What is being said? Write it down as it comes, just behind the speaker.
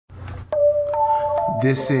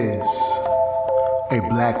This is a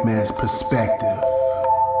black man's perspective.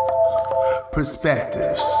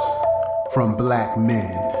 Perspectives from black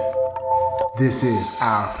men. This is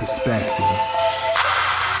our perspective.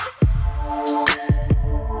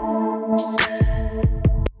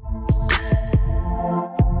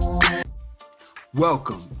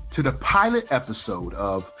 Welcome to the pilot episode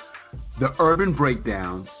of The Urban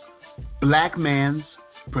Breakdowns, Black Man's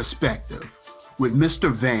Perspective with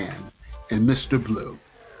Mr. Van and Mr. Blue.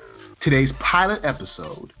 Today's pilot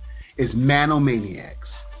episode is Manomaniacs.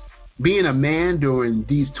 Being a man during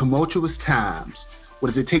these tumultuous times.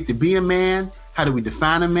 What does it take to be a man? How do we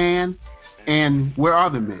define a man? And where are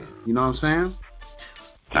the men? You know what I'm saying?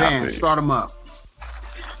 Van, start them up.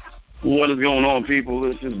 What is going on, people?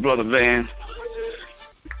 This is Brother Van.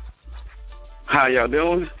 How y'all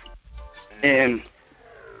doing? And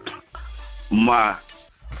my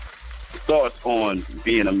thoughts on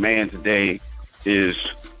being a man today is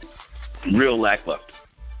real lackluster,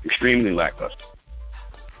 extremely lackluster,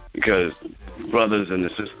 because brothers and the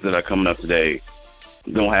sisters that are coming up today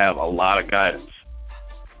don't have a lot of guidance.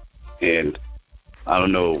 And I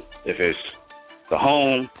don't know if it's the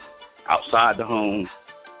home, outside the home,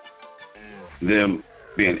 them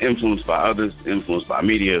being influenced by others, influenced by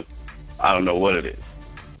media. I don't know what it is.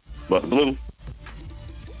 But Blue,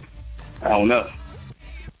 I don't know.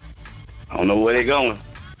 I don't know where they're going.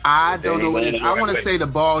 I don't know what it is. I want to say the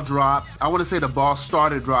ball dropped. I want to say the ball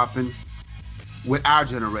started dropping with our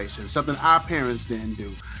generation, something our parents didn't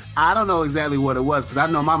do. I don't know exactly what it was, because I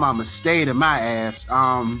know my mama stayed in my ass.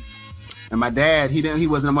 And my dad, he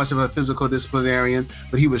wasn't much of a physical disciplinarian,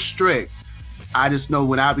 but he was strict. I just know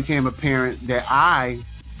when I became a parent that I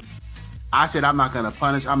said I'm not going to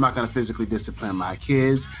punish, I'm not going to physically discipline my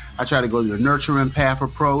kids. I try to go the nurturing path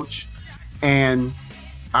approach. And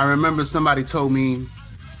I remember somebody told me,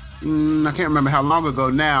 I can't remember how long ago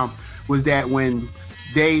now, was that when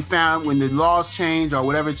the laws changed or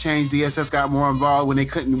whatever changed, DSS got more involved, when they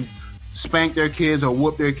couldn't spank their kids or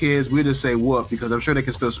whoop their kids, we just say whoop, because I'm sure they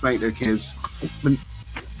can still spank their kids. But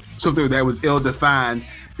something that was ill-defined,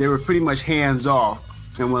 they were pretty much hands-off.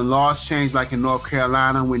 And when laws changed, like in North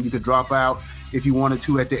Carolina, when you could drop out if you wanted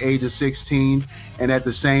to at the age of 16, and at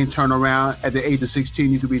the same turnaround, at the age of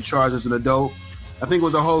 16, you could be charged as an adult. I think it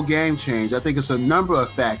was a whole game change. I think it's a number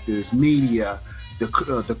of factors: media, the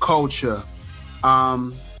culture.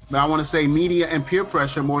 But I want to say media and peer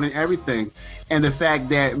pressure more than everything, and the fact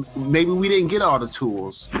that maybe we didn't get all the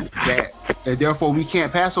tools, that therefore we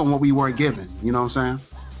can't pass on what we weren't given. You know what I'm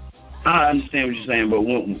saying? I understand what you're saying, but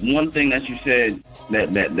one thing that you said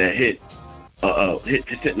that hit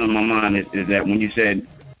sitting on my mind is that when you said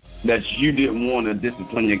that you didn't want to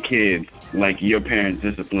discipline your kids like your parents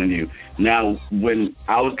disciplined you. Now, when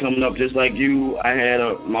I was coming up just like you,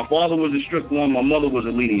 my father was a strict one, my mother was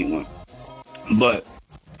a lenient one, but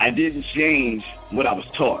I didn't change what I was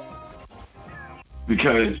taught,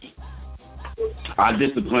 because I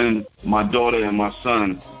disciplined my daughter and my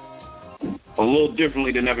son a little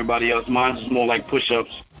differently than everybody else. Mine's is more like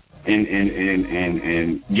push-ups and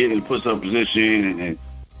get in push-up position,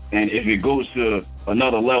 and if it goes to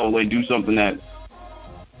another level, they do something that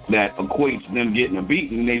equates them getting a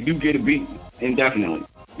beating. They do get a beating indefinitely,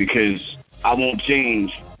 because I won't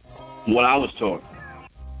change what I was taught.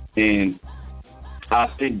 And I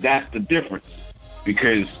think that's the difference,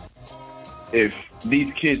 because if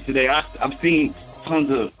these kids today, I've seen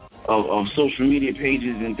tons of social media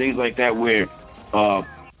pages and things like that where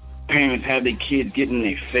parents have their kids get in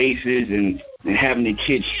their faces and having their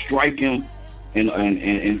kids strike them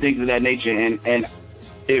and things of that nature. And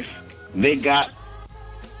if they got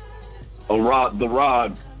the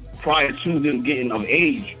rod prior to them getting of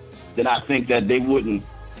age, then I think that they wouldn't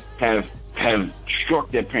have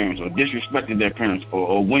struck their parents or disrespected their parents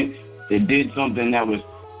or went and did something that was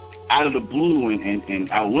out of the blue and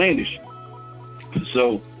outlandish.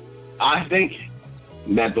 So I think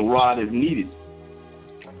that the rod is needed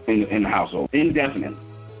in the household indefinitely.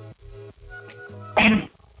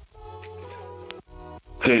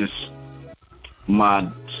 Because my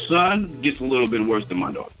son gets a little bit worse than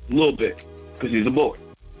my daughter. A little bit. Because he's a boy.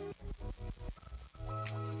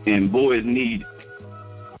 And boys need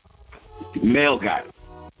male guidance.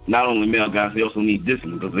 Not only male guidance, they also need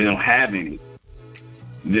discipline. Because if they don't have any,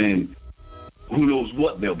 then who knows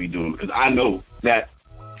what they'll be doing. Because I know that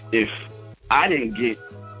if I didn't get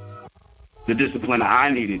the discipline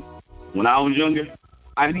I needed when I was younger,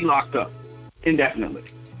 I'd be locked up indefinitely.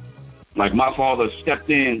 Like my father stepped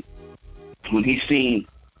in when he seen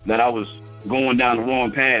that I was going down the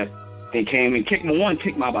wrong path and came and kicked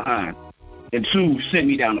my behind, and two, sent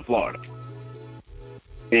me down to Florida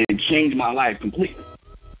and changed my life completely.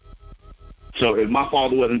 So if my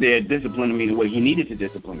father wasn't there disciplining me the way he needed to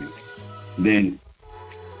discipline me, then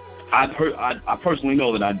I personally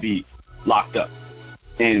know that I'd be locked up.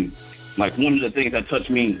 And like one of the things that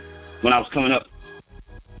touched me when I was coming up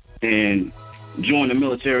and joined the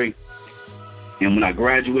military, and when I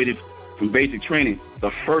graduated from basic training,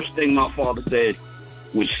 the first thing my father said,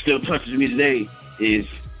 which still touches me today, is,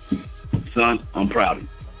 "Son, I'm proud of you."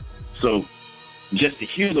 So just to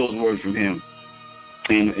hear those words from him,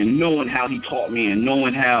 and knowing how he taught me, and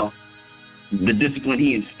knowing how the discipline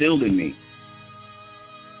he instilled in me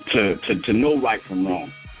to know right from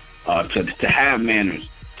wrong, to have manners,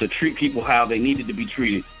 to treat people how they needed to be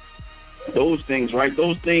treated, those things right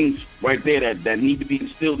there that need to be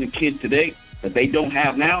instilled in kids today that they don't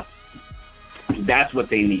have now, that's what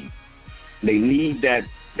they need. They need that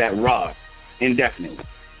rod indefinitely.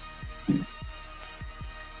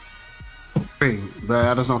 But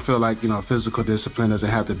I just don't feel like, physical discipline doesn't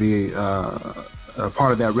have to be a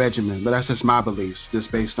part of that regimen. But that's just my beliefs,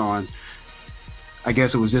 just based on, I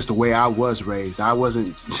guess it was just the way I was raised. I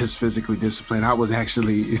wasn't just physically disciplined. I was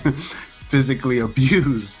actually physically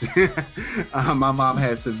abused. My mom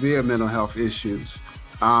had severe mental health issues.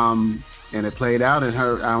 And it played out in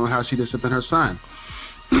her, I don't know how she disciplined her son.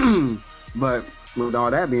 But with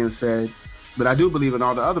all that being said, but I do believe in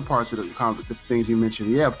all the other parts of the things you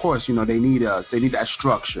mentioned. Yeah, of course, they need that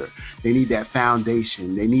structure. They need that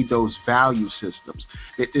foundation. They need those value systems.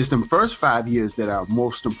 It's the first 5 years that are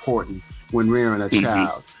most important when rearing a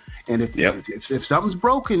child. And if something's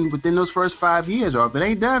broken within those first 5 years, or if it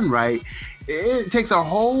ain't done right, it takes a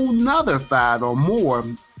whole nother 5 or more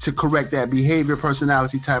to correct that behavior,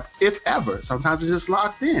 personality type, if ever. Sometimes it's just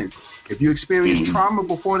locked in. If you experience trauma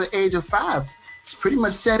before the age of 5, it's pretty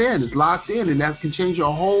much set in. It's locked in, and that can change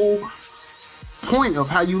your whole point of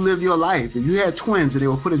how you live your life. If you had twins and they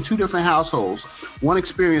were put in 2 different households, one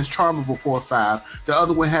experienced trauma before 5, the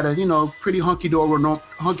other one had a pretty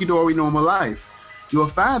hunky-dory normal life, you'll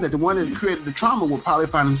find that the one that created the trauma will probably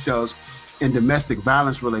find themselves in domestic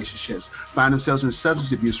violence relationships, find themselves in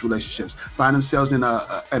substance abuse relationships, find themselves in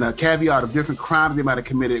a caveat of different crimes they might have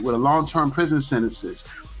committed with a long-term prison sentences.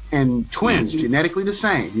 And twins, genetically the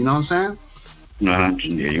same. You know what I'm saying? Yeah,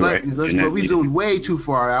 you're right. But we zoomed way too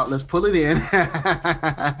far out. Let's pull it in.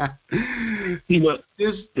 But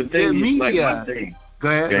the thing is, like my thing. Go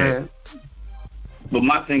ahead. But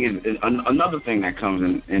my thing is another thing that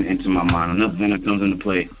comes into my mind, another thing that comes into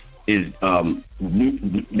play is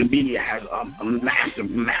the media has a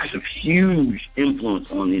massive, huge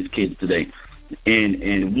influence on these kids today.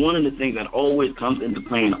 And one of the things that always comes into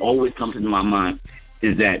play and always comes into my mind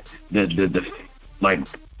is that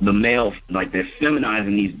the male, like, they're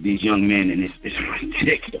feminizing these young men, and it's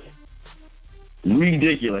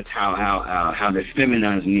ridiculous how they're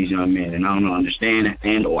feminizing these young men. And I don't understand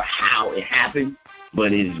or how it happened,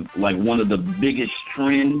 but it's like one of the biggest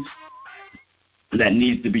trends that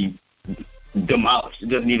needs to be demolished. It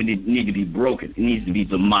doesn't even need to be broken. It needs to be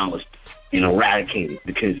demolished and eradicated,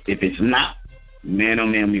 because if it's not, man, oh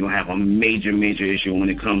man, we're going to have a major issue when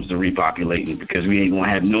it comes to repopulating, because we ain't going to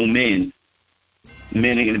have no men.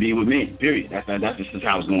 Men are going to be with men, period. That's just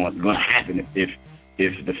how it's going to happen if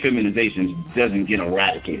the feminization doesn't get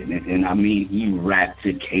eradicated. And I mean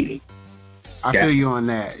eradicated. I feel you on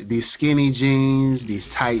that. These skinny jeans, these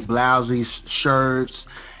tight blousy shirts,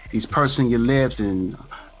 these pursing your lips, and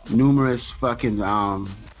numerous fucking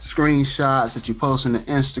screenshots that you post on the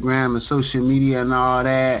Instagram and social media and all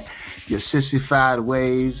that. Your sissified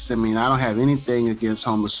ways. I mean, I don't have anything against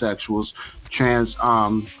homosexuals, trans,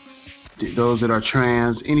 those that are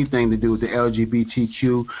trans, anything to do with the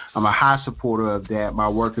LGBTQ. I'm a high supporter of that. My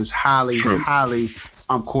work is highly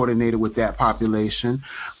coordinated with that population.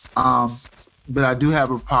 But I do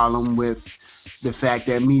have a problem with the fact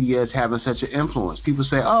that media is having such an influence. People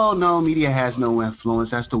say, oh, no, media has no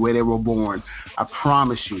influence. That's the way they were born. I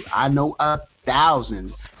promise you, I know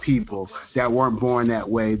 1,000 people that weren't born that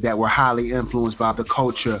way, that were highly influenced by the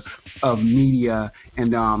culture of media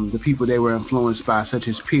and the people they were influenced by, such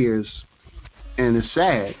as peers. And it's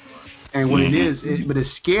sad. And what it is, but it's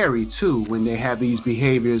scary too, when they have these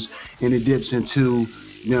behaviors and it dips into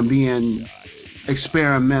them being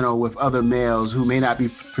experimental with other males who may not be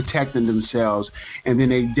protecting themselves, and then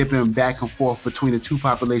they dipping back and forth between the two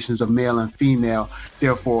populations of male and female,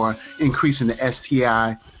 therefore increasing the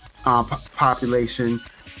STI population.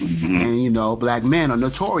 And black men are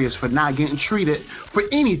notorious for not getting treated for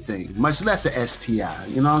anything, much less a STI.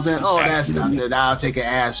 You know what I'm saying? Oh, that's nothing. I'll take an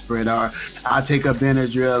aspirin, or I'll take a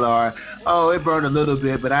Benadryl, or oh, it burned a little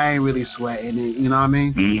bit, but I ain't really sweating it. You know what I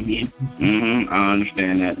mean? I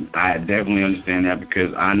understand that. I definitely understand that,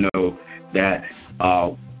 because I know that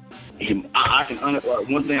I can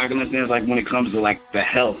one thing I can understand is like when it comes to like the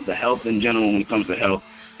health in general, when it comes to health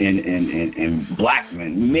and black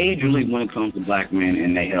men, majorly when it comes to black men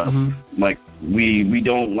and their health, like we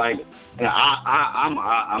don't like. I'm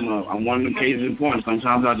one of the cases in point.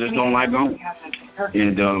 Sometimes I just don't like going,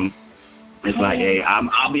 and it's like, hey,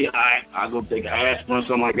 I'll be alright. I'll go take an aspirin or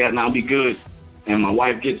something like that, and I'll be good. And my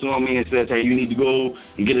wife gets on me and says, hey, you need to go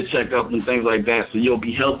and get a checkup and things like that, so you'll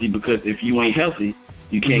be healthy. Because if you ain't healthy,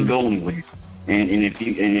 you can't go anywhere. And if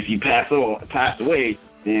you pass away,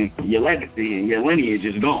 then your legacy and your lineage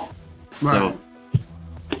is gone. Right. So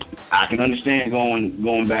I can understand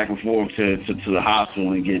going back and forth to the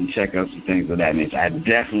hospital and getting checkups and things of that nature. I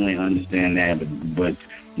definitely understand that, but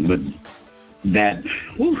that,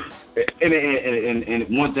 whew,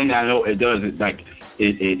 and one thing I know it does is like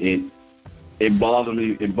it bothers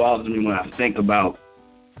me. It bothers me when I think about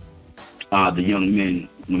the young men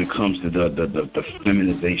when it comes to the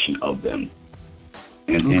feminization of them,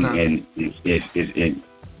 and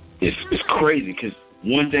it's crazy because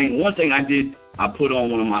one thing I put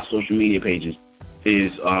on one of my social media pages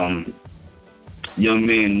is young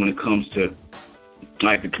men when it comes to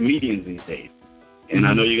like the comedians these days, and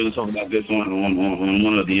I know you're gonna talk about this on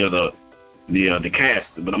one of the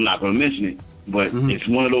cast, but I'm not gonna mention it. But it's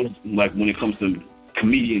one of those, like, when it comes to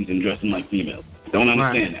comedians and dressing like females. Don't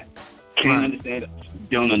understand that. Can't understand it.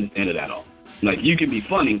 Don't understand it at all. Like, you can be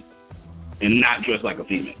funny and not dress like a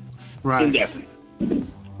female. Right. Indefinitely.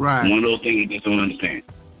 Right. One of those things you just don't understand.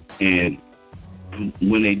 And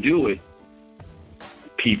when they do it,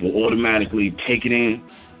 people automatically take it in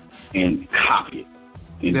and copy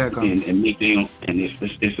it. And make their own. And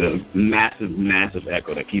it's a massive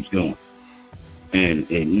echo that keeps going.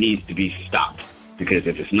 And it needs to be stopped, because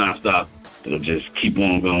if it's not stopped, it'll just keep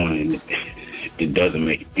on going, and it doesn't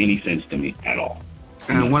make any sense to me at all.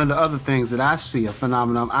 And one of the other things that I see, a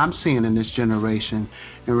phenomenon I'm seeing in this generation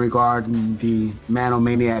in regarding the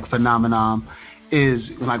Manomaniac phenomenon, is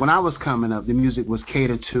like when I was coming up, the music was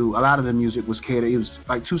catered to, a lot of the music was catered, it was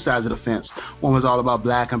like two sides of the fence. One was all about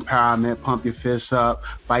black empowerment, pump your fists up,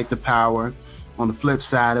 fight the power. On the flip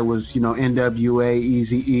side, it was, NWA,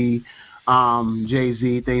 Eazy-E,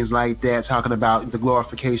 Jay-Z, things like that, talking about the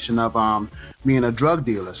glorification of being a drug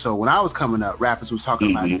dealer. So when I was coming up, rappers was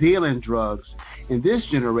talking about dealing drugs. In this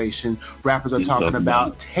generation, rappers are talking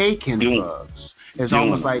about taking drugs. It's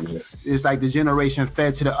almost like it's like the generation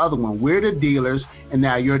fed to the other one. We're the dealers, and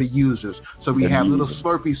now you're the users. So we have little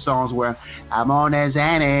slurpy songs where I'm on that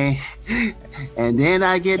Xanny, and then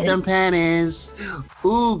I get them panties.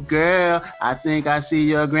 Ooh, girl, I think I see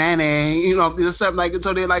your granny. There's something like it.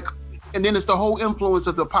 So they're like. And then it's the whole influence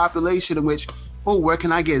of the population in which, where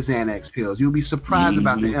can I get Xanax pills? You'll be surprised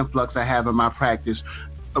about the influx I have in my practice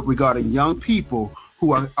regarding young people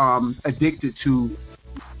who are addicted to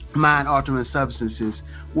mind-altering substances,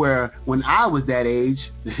 where when I was that age,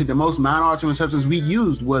 the most mind-altering substance we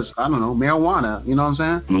used was, I don't know, marijuana. You know what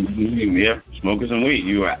I'm saying? Yeah, smoking some weed.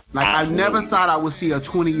 You right. Like, I never thought I would see a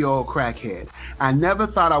 20-year-old crackhead. I never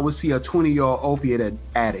thought I would see a 20-year-old opiate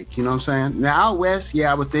addict. You know what I'm saying? Now, out west,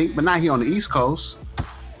 yeah, I would think, but not here on the East Coast.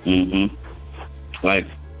 Like,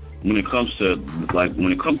 when it comes to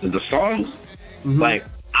the songs, like,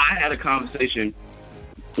 I had a conversation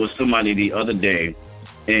with somebody the other day,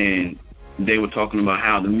 and they were talking about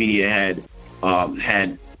how the media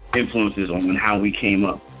had influences on how we came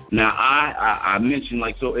up. Now, I mentioned,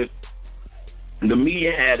 like, so if the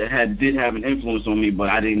media did have an influence on me, but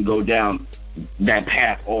I didn't go down that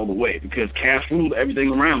path all the way, because cash ruled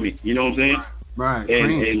everything around me. You know what I'm saying? Right.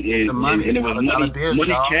 And it was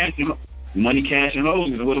money, cash, and hoes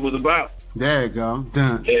is what it was about. There you go.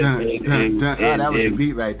 Dun. That was the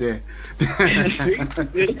beat right there. See what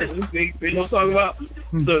I'm talking about?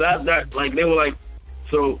 So that like they were like,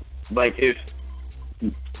 so like if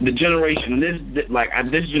the generation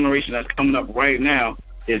this generation that's coming up right now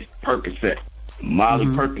is Percocet, Molly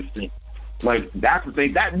Percocet, like that's what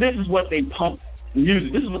this is what they pump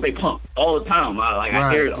music. This is what they pump all the time. I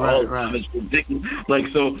hear it all the time. It's ridiculous. Like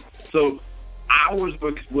so ours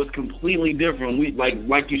was completely different. We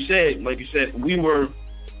like you said, we were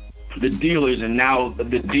the dealers, and now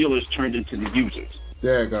the dealers turned into the users.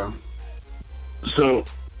 There you go. So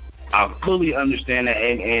I fully understand that,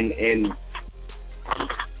 and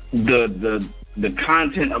the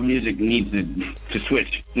content of music needs to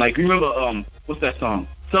switch. Like, remember what's that song?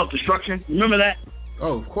 Self-Destruction. Remember that?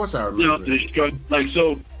 Oh, of course I remember. Like,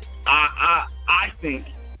 so I think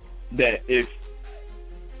that if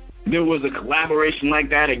there was a collaboration like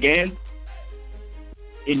that again,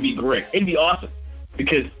 it'd be great. It'd be awesome,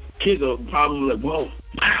 because kids are probably like, whoa,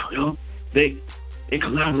 wow, they and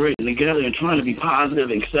collaborating together and trying to be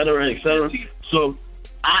positive, et cetera, et cetera. So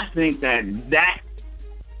I think that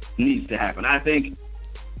needs to happen. I think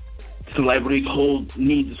celebrities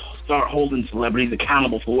need to start holding celebrities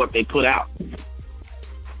accountable for what they put out.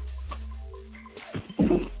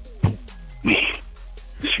 Man.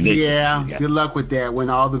 Yeah, good luck with that. When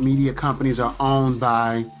all the media companies are owned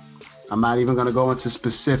by, I'm not even going to go into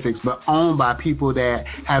specifics, but owned by people that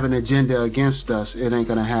have an agenda against us, it ain't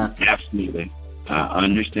going to happen. Absolutely. I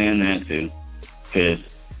understand that too.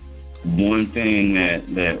 Because one thing that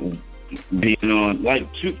being on,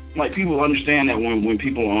 like people understand that when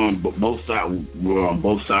people are on both sides, we're on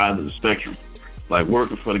both sides of the spectrum, like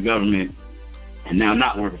working for the government and now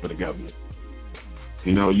not working for the government.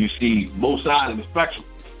 You know, you see both sides of the spectrum.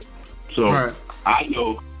 So right. I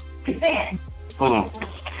know, hold on,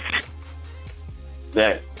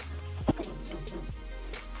 that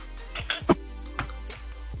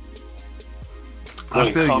when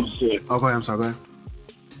it comes to, go ahead, I'm sorry, go ahead.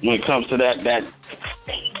 When it comes to that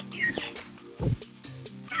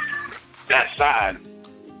side,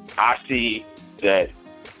 I see that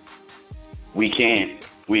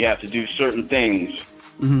we have to do certain things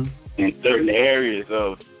in certain areas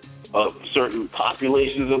of certain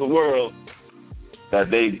populations of the world that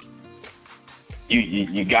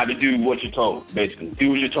you got to do what you're told. Basically,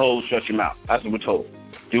 do what you're told, shut your mouth. That's what we're told.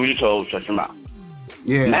 Do what you're told, shut your mouth.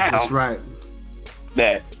 Yeah, now, that's right.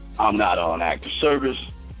 That I'm not on active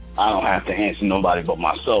service, I don't have to answer nobody but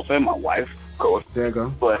myself and my wife, of course. There you go.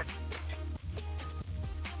 But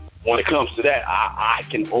when it comes to that, I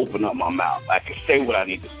can open up my mouth. I can say what I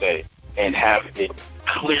need to say and have it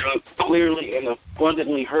clearly and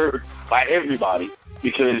abundantly heard by everybody,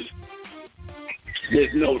 because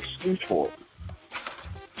there's no excuse for it.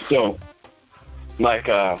 So, like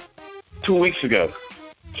 2 weeks ago,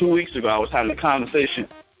 I was having a conversation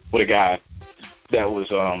with a guy that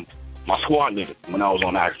was my squad leader when I was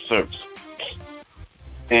on active service.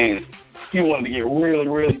 And he wanted to get really,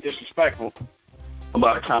 really disrespectful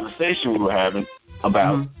about a conversation we were having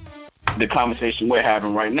about the conversation we're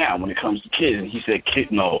having right now when it comes to kids. And he said,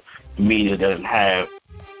 media doesn't have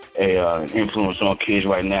an influence on kids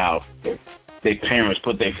right now. If their parents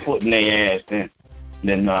put their foot in their ass, then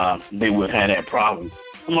they would have that problem.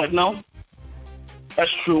 I'm like, no,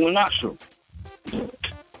 that's true and not true.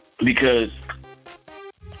 Because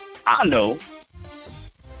I know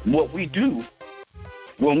what we do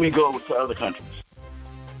when we go to other countries.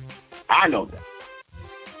 I know that.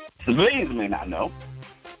 Civilians may not know,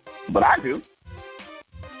 but I do.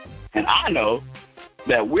 And I know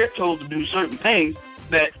that we're told to do certain things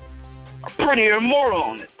that are pretty immoral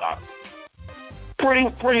on this topic.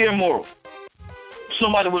 Pretty immoral.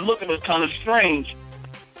 Somebody would look at us kind of strange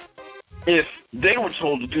if they were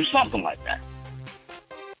told to do something like that.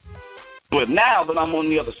 But now that I'm on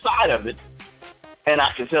the other side of it, and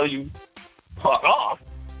I can tell you, fuck off,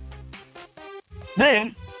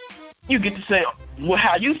 then you get to say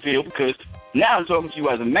how you feel, because now I'm talking to you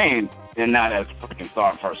as a man and not as a freaking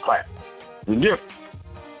sergeant first class. It's different.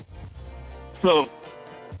 So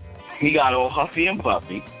he got all huffy and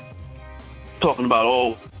puffy, talking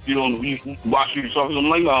about, you watch yourself. I'm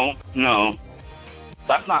like, no,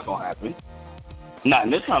 that's not gonna happen. Not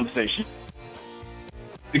in this conversation.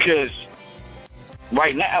 Because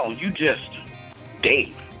right now, you just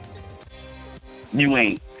Dave. You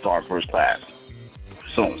ain't sergeant first class.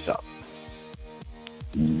 So and so.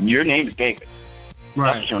 Your name is David.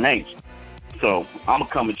 Right. That's your name. So I'm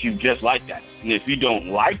gonna come at you just like that. And if you don't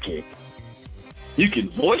like it, you can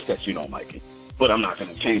voice that you don't like it. But I'm not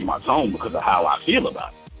gonna change my tone because of how I feel about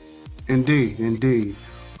it. Indeed.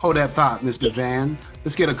 Hold that thought, Mr. Van.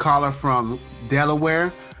 Let's get a caller from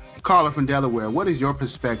Delaware. Caller from Delaware, what is your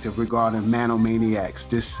perspective regarding Manomaniacs,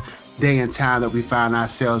 this day and time that we find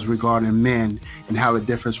ourselves regarding men, and how it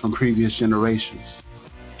differs from previous generations?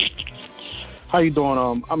 How you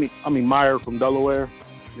doing? I'm Meyer from Delaware.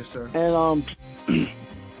 Yes, sir. And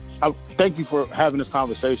I thank you for having this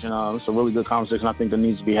conversation. It's a really good conversation. I think that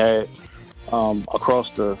needs to be had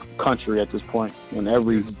across the country at this point, and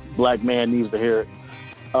every black man needs to hear it.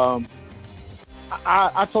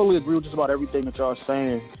 I totally agree with just about everything that y'all are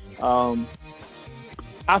saying.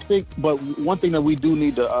 I think, but one thing that we do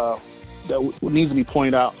need to that needs to be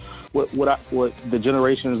pointed out, what the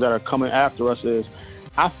generations that are coming after us is,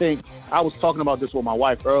 I think I was talking about this with my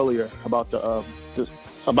wife earlier about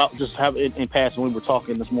just having in passing. We were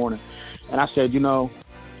talking this morning, and I said,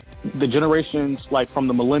 the generations like from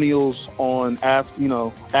the millennials on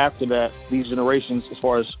after that, these generations, as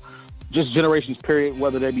far as just generations period,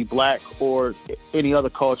 whether they be black or any other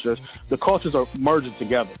cultures, the cultures are merging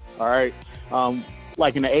together. All right.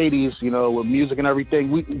 like in the 80s, with music and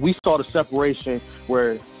everything, we saw the separation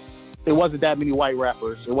where it wasn't that many white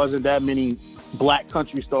rappers. It wasn't that many black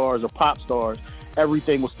country stars or pop stars.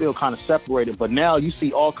 Everything was still kind of separated. But now you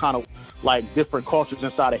see all kind of like different cultures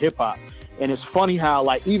inside of hip hop. And it's funny how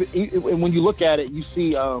like even when you look at it, you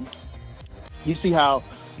see how,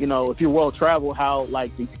 if you're well traveled, how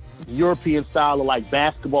like the European style of like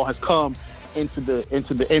basketball has come into the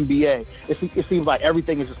NBA. It seems like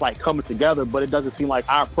everything is just like coming together, but it doesn't seem like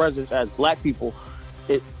our presence as black people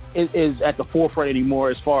it is at the forefront anymore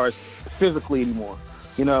as far as physically anymore,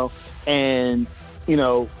 and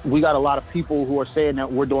we got a lot of people who are saying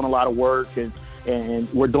that we're doing a lot of work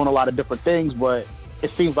and we're doing a lot of different things, but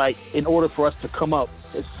it seems like in order for us to come up,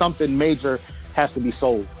 something major has to be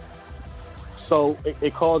sold. So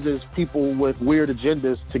it causes people with weird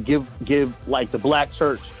agendas to give like the black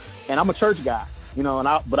church, and I'm a church guy,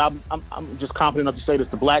 but I'm just confident enough to say this: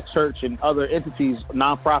 the black church and other entities,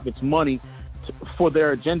 nonprofits, money for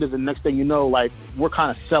their agendas, and next thing you know, like we're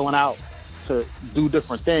kind of selling out to do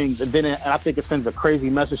different things, and then I think it sends a crazy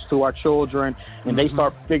message to our children, and they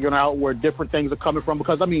start figuring out where different things are coming from.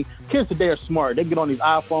 Because I mean, kids today are smart; they get on these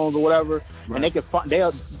iPhones or whatever, and they can find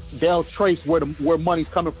they'll trace where money's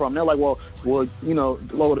coming from. They're like, well,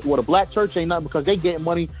 the black church ain't nothing because they getting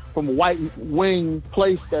money from a white wing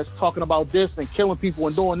place that's talking about this and killing people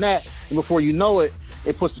and doing that, and before you know it,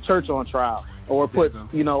 it puts the church on trial. Or put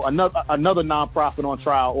another nonprofit on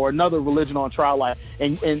trial, or another religion on trial, like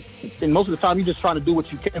and most of the time you're just trying to do what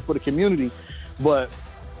you can for the community. But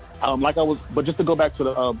but just to go back to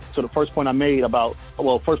the first point I made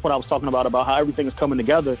first point I was talking about how everything is coming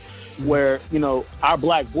together, where our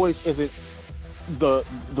black voice isn't the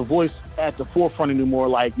voice at the forefront anymore,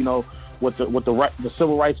 like with the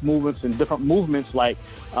civil rights movements and different movements, like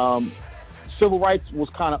civil rights was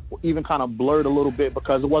kind of blurred a little bit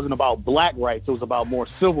because it wasn't about black rights, it was about more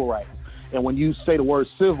civil rights. And when you say the word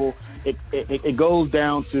civil, it goes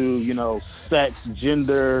down to sex,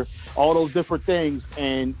 gender, all those different things,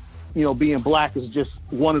 and being black is just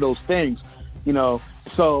one of those things.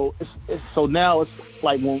 So now it's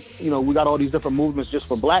like when we got all these different movements just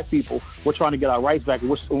for black people, we're trying to get our rights back,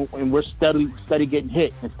 and we're steady getting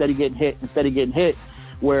hit,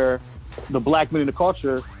 where the black men in the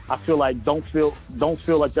culture, I feel like don't feel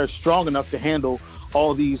like they're strong enough to handle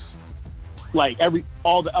all these, like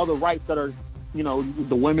all the other rights that are,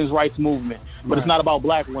 the women's rights movement, but It's not about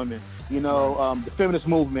black women. The feminist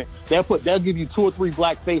movement, they'll give you 2 or 3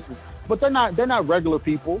 black faces, but they're not regular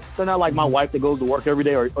people. They're not like my wife that goes to work every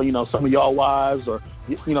day, or some of y'all wives, or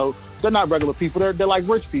they're not regular people. They're like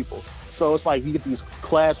rich people. So it's like you get these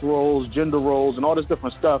class roles, gender roles, and all this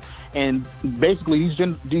different stuff. And basically,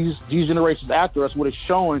 these generations after us, what it's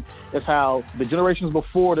showing is how the generations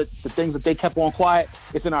before, the things that they kept on quiet,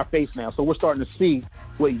 it's in our face now. So we're starting to see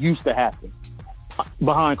what used to happen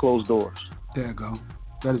behind closed doors. There you go.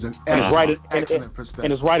 That is an excellent perspective.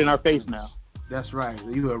 And it's right in our face now. That's right.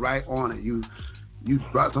 You were right on it. You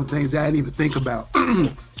brought some things that I didn't even think about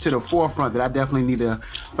to the forefront that I definitely need to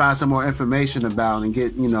find some more information about and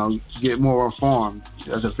get more informed.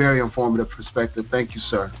 That's a very informative perspective. Thank you,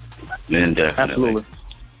 sir. Man, definitely. Absolutely.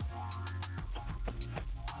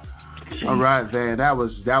 All right, man. That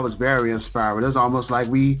was very inspiring. It's almost like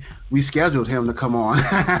we scheduled him to come on.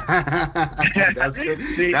 that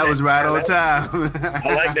was right on time.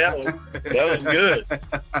 I like that one. That was good.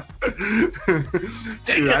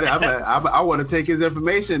 Dude, I want to take his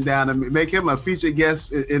information down and make him a featured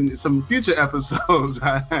guest in some future episodes.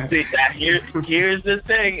 See, here's the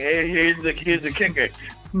thing, and here's the kicker.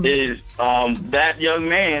 Is that young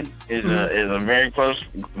man is a very close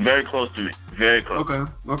to me. Very close.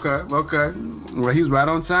 Okay. Well, he's right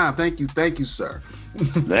on time. Thank you, sir.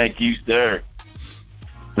 Thank you, sir.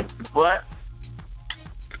 But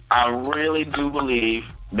I really do believe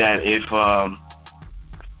that if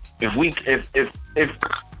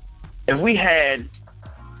we had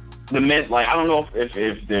the men, like I don't know if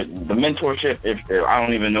the mentorship, if I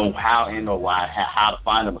don't even know how and or why how to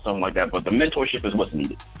find them or something like that, but the mentorship is what's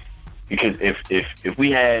needed. Because if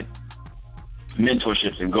we had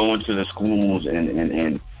mentorships and going to the schools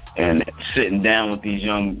and sitting down with these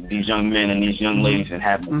young men and these young ladies and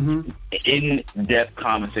having in-depth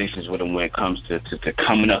conversations with them when it comes to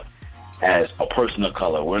coming up as a person of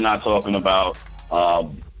color. We're not talking about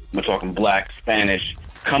we're talking black, Spanish,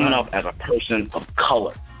 coming up as a person of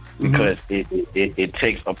color, because it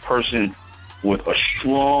takes a person with a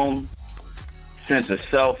strong sense of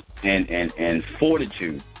self and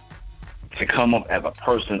fortitude to come up as a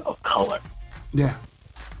person of color. Yeah.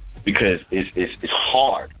 Because it's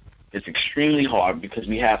hard. It's extremely hard because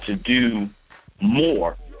we have to do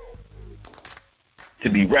more to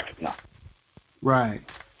be recognized. Right.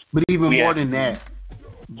 But even more than that,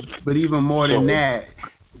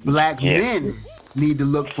 black men need to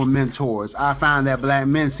look for mentors. I find that black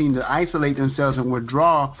men seem to isolate themselves and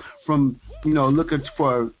withdraw from, looking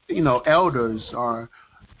for, elders or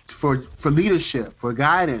for leadership, for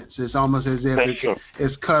guidance. It's almost as if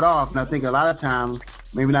it's cut off. And I think a lot of times,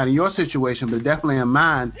 maybe not in your situation, but definitely in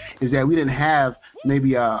mine, is that we didn't have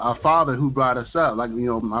maybe a father who brought us up. Like,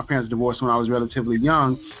 my parents divorced when I was relatively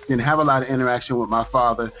young, didn't have a lot of interaction with my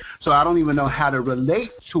father. So I don't even know how to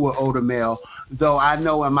relate to an older male, though I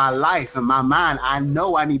know in my life, in my mind, I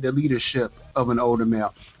know I need the leadership of an older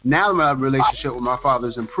male. Now my relationship with my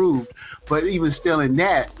father's improved, but even still in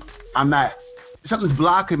that, something's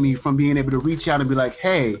blocking me from being able to reach out and be like,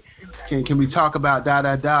 hey, can we talk about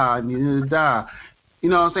da-da-da and da-da-da? You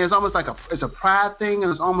know what I'm saying? It's almost like it's a pride thing,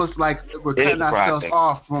 and it's almost like we're cutting ourselves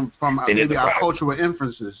off from maybe our cultural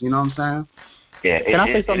inferences. You know what I'm saying? Yeah. Can I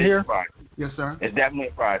say something here? Yes, sir. It's definitely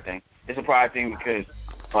a pride thing. It's a pride thing because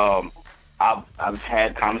I've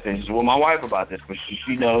had conversations with my wife about this, but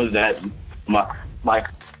she knows that my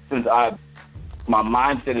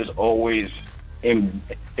mindset is always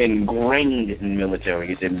ingrained in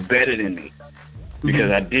military. It's embedded in me because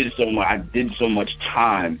I did so much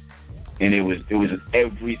time. And it was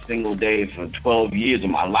every single day for 12 years of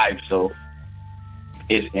my life. So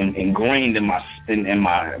it's ingrained in my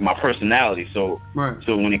personality. So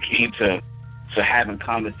so when it came to having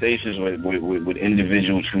conversations with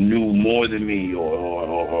individuals who knew more than me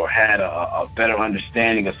or had a better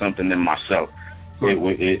understanding of something than myself,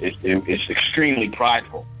 it's extremely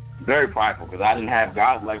prideful, very prideful, because I didn't have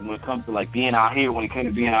God. Like when it comes to like being out here, when it came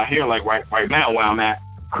to being out here, like right now where I'm at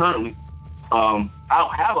currently. I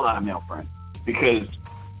don't have a lot of male friends because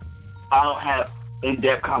I don't have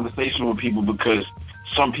in-depth conversation with people because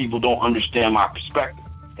some people don't understand my perspective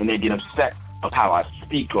and they get upset of how I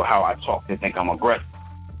speak or how I talk. They think I'm aggressive.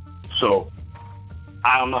 So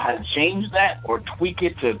I don't know how to change that or tweak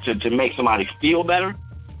it to make somebody feel better.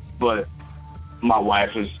 But my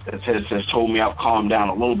wife has told me I've calmed down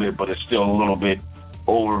a little bit, but it's still a little bit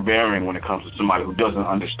overbearing when it comes to somebody who doesn't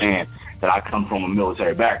understand that I come from a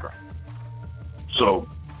military background. So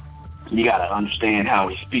you got to understand how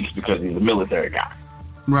he speaks because he's a military guy.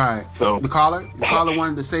 Right. So the caller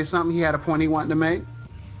wanted to say something. He had a point he wanted to make.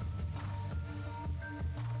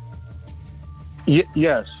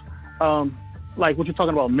 Yes. Like what you're talking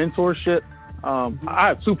about, mentorship. I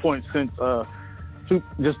have 2 points since two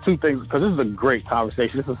things because this is a great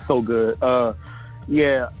conversation. This is so good.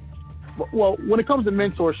 Yeah. Well, when it comes to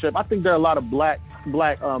mentorship, I think there are a lot of black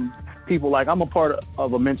people. Like I'm a part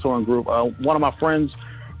of a mentoring group. One of my friends,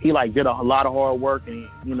 he did a lot of hard work, and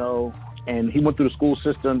and he went through the school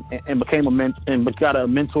system and became got a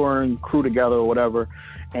mentoring crew together or whatever,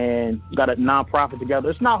 and got a nonprofit together.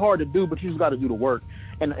 It's not hard to do, but you just got to do the work.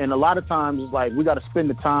 And a lot of times it's like we got to spend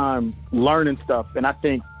the time learning stuff. And I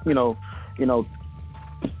think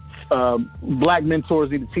black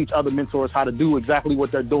mentors need to teach other mentors how to do exactly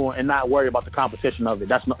what they're doing and not worry about the competition of it.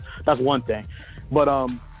 That's one thing.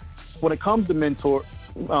 But when it comes to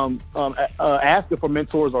asking for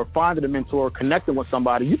mentors or finding a mentor, connecting with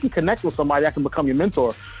somebody, you can connect with somebody that can become your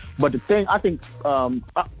mentor. But the thing, I think,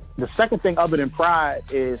 the second thing other than pride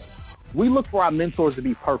is we look for our mentors to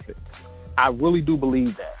be perfect. I really do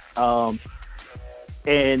believe that.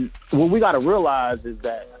 And what we got to realize is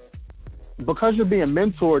that because you're being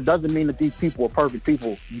mentored doesn't mean that these people are perfect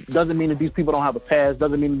people. Doesn't mean that these people don't have a past.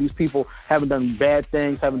 Doesn't mean that these people haven't done bad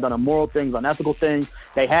things, haven't done immoral things, unethical things.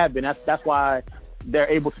 They have been. That's why they're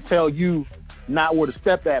able to tell you not where to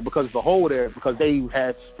step at because there's a hole there, because they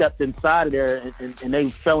had stepped inside of there and they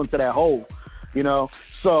fell into that hole,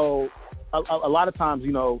 So a lot of times,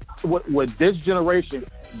 with this generation,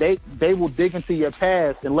 they will dig into your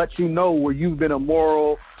past and let you know where you've been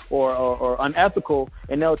immoral or unethical,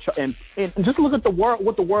 and they'll and just look at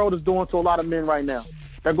what the world is doing to a lot of men right now.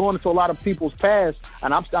 They're going into a lot of people's past,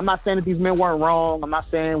 and I'm not saying that these men weren't wrong. I'm not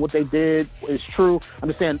saying what they did is true. I'm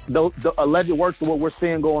just saying the alleged works of what we're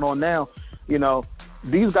seeing going on now.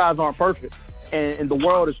 These guys aren't perfect, and the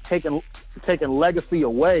world is taking legacy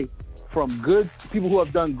away from good people who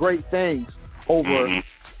have done great things over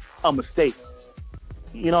a mistake.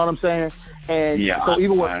 You know what I'm saying? And so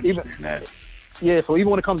even when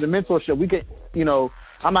it comes to mentorship, we get,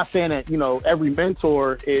 I'm not saying that, every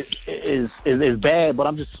mentor is bad, but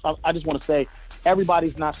I just want to say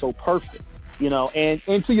everybody's not so perfect,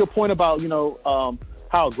 and to your point about,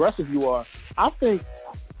 how aggressive you are, I think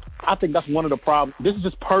that's one of the problems. This is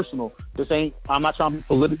just personal. I'm not trying to be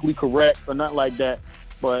politically correct or nothing like that,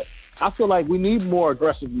 but I feel like we need more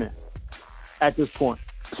aggressive men at this point.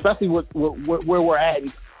 especially with where we're at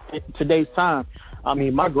in today's time. I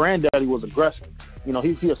mean, my granddaddy was aggressive. You know,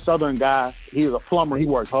 he's a Southern guy. He was a plumber. He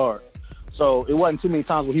worked hard. So it wasn't too many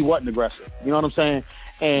times where he wasn't aggressive. You know what I'm saying?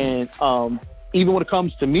 And even when it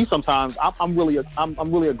comes to me, sometimes I'm really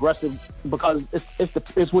aggressive because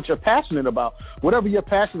it's what you're passionate about. Whatever you're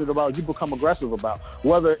passionate about, you become aggressive about.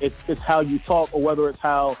 Whether it's how you talk or whether it's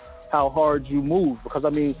how hard you move. Because I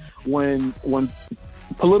mean, when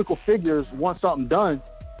political figures want something done,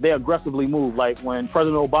 they aggressively move. Like when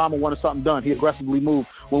President Obama wanted something done, he aggressively moved.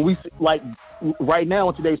 When we, like right now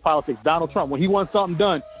in today's politics, Donald Trump, when he wants something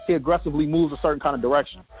done, he aggressively moves a certain kind of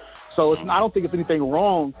direction. So I don't think it's anything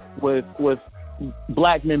wrong with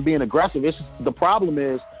black men being aggressive. It's just, the problem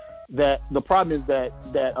is that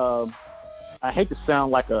I hate to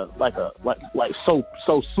sound like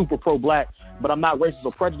so super pro black, but I'm not racist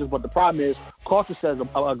or prejudiced. But the problem is culture says an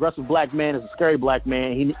aggressive black man is a scary black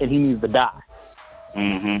man, and he needs to die.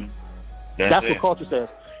 Mm-hmm. That's what culture says.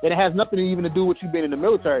 And it has nothing even to do with you being in the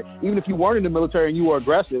military. Even if you weren't in the military and you were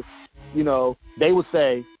aggressive, you know, they would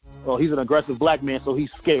say, "Oh, he's an aggressive black man, so he's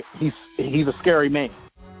scared. He's a scary man."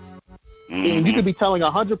 Mm-hmm. And you could be telling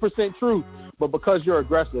 100% truth, but because you're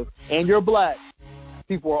aggressive and you're black,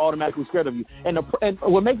 people are automatically scared of you. And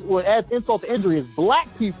what adds insult to injury is black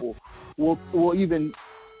people will even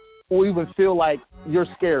feel like you're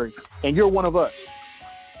scary and you're one of us.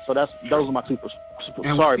 So those are my two.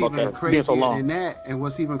 Sorry about that. Being so long. And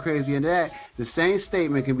what's even crazier than that, the same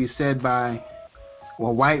statement can be said by a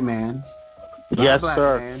white man, yes, black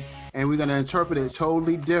sir, man, and we're gonna interpret it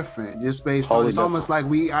totally different, just based on it's almost like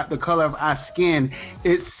the color of our skin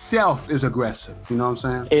itself is aggressive. You know what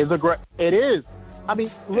I'm saying? It is. I mean,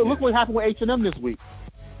 look what happened with H&M this week.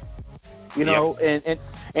 You know,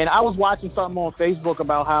 and I was watching something on Facebook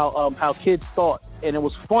about how kids thought, and it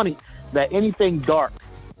was funny that anything dark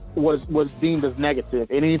was deemed as negative,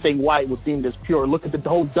 and anything white was deemed as pure. Look at the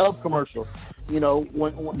whole Dove commercial. You know,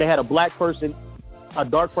 when they had a black person, a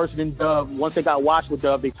dark person in Dove. Once they got washed with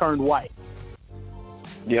Dove, they turned white.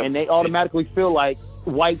 Yep. And they automatically feel like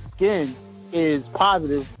white skin is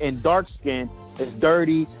positive and dark skin is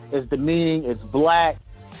dirty, it's demeaning, it's black,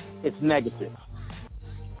 it's negative.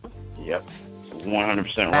 Yep.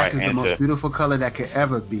 100% right. Black is the most beautiful color that could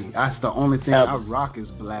ever be. That's the only thing I rock is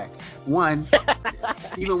black. One,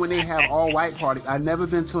 even when they have all-white parties, I've never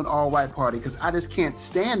been to an all-white party because I just can't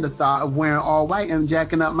stand the thought of wearing all-white and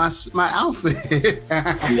jacking up my outfit.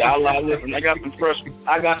 Yeah, listen, I got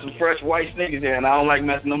some fresh white sneakers here, and I don't like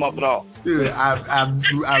messing them up at all. Dude,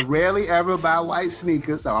 I rarely ever buy white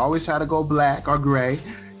sneakers. I always try to go black or gray.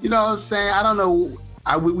 You know what I'm saying? I don't know.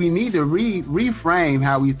 We need to reframe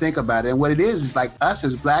how we think about it. And what it is like us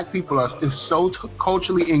as black people is so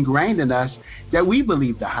culturally ingrained in us that we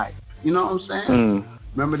believe the hype. You know what I'm saying?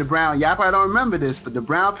 Remember the brown, y'all probably don't remember this, but the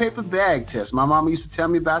brown paper bag test. My mama used to tell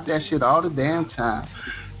me about that shit all the damn time.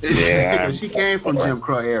 Yeah. She came from Jim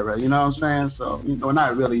Crow era, you know what I'm saying? So, you know,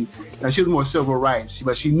 not really. She was more civil rights,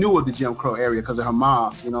 but she knew of the Jim Crow area because of her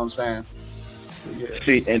mom, you know what I'm saying? Yeah.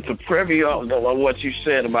 See, and to preview what you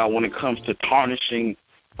said about when it comes to tarnishing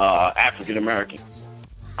African Americans,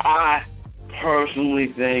 I personally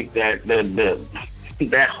think that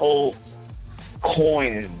that whole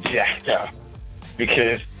coin is jacked up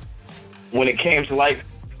because when it came to, like,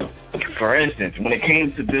 for instance, when it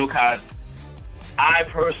came to Bill Cosby, I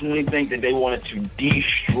personally think that they wanted to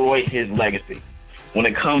destroy his legacy. When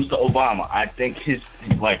it comes to Obama, I think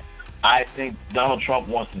Donald Trump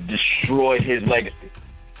wants to destroy his legacy.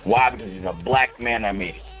 Why? Because he's a black man that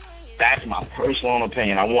made it. That's my personal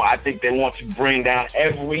opinion. I think they want to bring down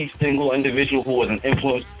every single individual who was an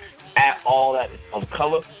influence at all that of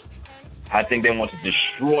color. I think they want to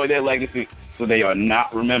destroy their legacy so they are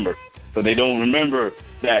not remembered. So they don't remember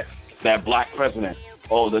that black president.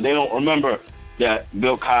 Oh, that they don't remember that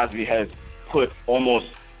Bill Cosby has put almost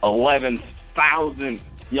 11,000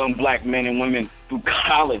 young black men and women through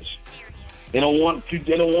college. They don't want you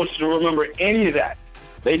to remember any of that.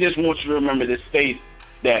 They just want you to remember this face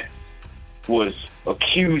that was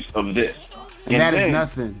accused of this. And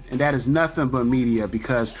that is nothing but media,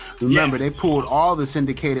 because remember, they pulled all the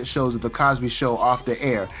syndicated shows of the Cosby Show off the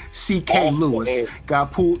air. C.K. Lewis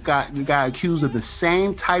got accused of the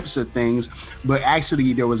same types of things, but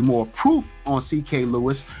actually there was more proof on C.K.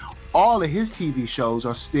 Lewis. All of his TV shows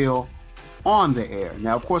are still on the air.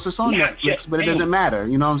 Now, of course, it's on Netflix, but it doesn't matter.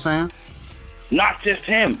 You know what I'm saying? Not just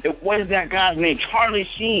him. What is that guy's name? Charlie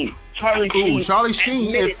Sheen. Charlie Sheen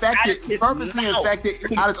purposely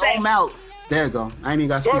infected out of his own mouth. There you go. I ain't even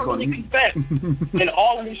got to speak on it. And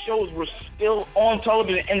all of these shows were still on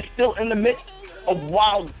television and still in the midst of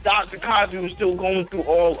while Dr. Cosby was still going through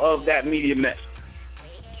all of that media mess.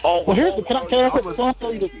 Oh, Well, here's the can I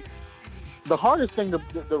tell you the hardest thing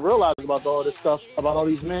to realize about all this stuff, about all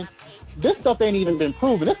these men, this stuff ain't even been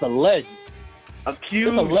proven. It's alleged.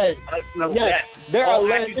 accused. It's alleged. Yes, they're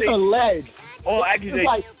alleged. It's alleged. All It's accusations.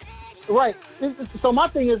 like, right. So my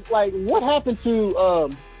thing is like, what happened to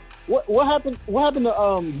what happened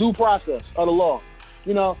to due process of the law?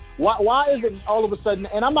 You know, why is it all of a sudden?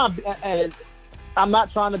 And I'm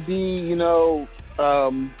not trying to be, you know,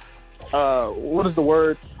 what is the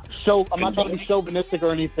word? I'm not trying to be chauvinistic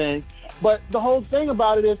or anything, but the whole thing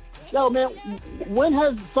about it is, yo, man, when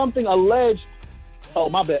has something alleged? Oh,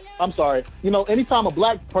 my bad. I'm sorry. You know, anytime a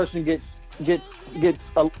black person gets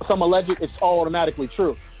some alleged, it's automatically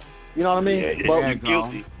true. You know what I mean? Yeah, but There you go.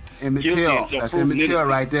 guilty. Immature. That's immature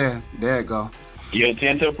right there. There you go. Guilty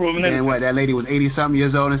until proven innocent. And what, that lady was 80-something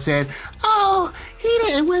years old and said, oh, he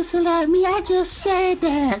didn't whistle at me, I just said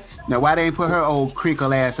that. Now, why they ain't put her old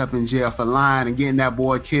crinkle ass up in jail for lying and getting that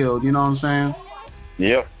boy killed, you know what I'm saying?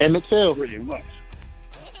 Yep. And Mattel. Pretty much.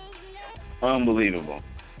 Unbelievable.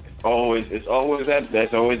 It's always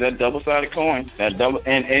that's always that double-sided coin. That double,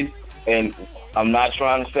 and I'm not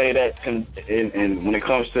trying to say that, and when it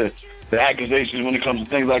comes to the accusations, when it comes to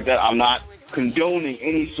things like that, I'm not condoning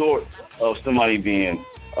any sort of somebody being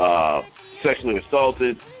sexually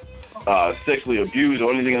assaulted, sexually abused,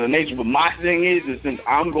 or anything of the nature. But my thing is since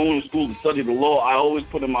I'm going to school to study the law, I always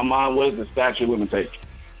put in my mind, what is the statute of limitations?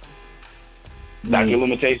 Statute of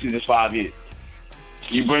limitations is 5 years.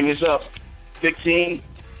 You bring this up 15,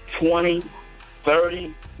 20,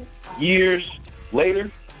 30 years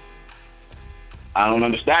later, I don't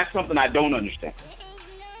understand. That's something I don't understand.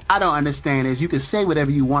 I don't understand is you can say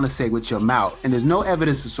whatever you want to say with your mouth, and there's no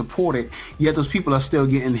evidence to support it, yet those people are still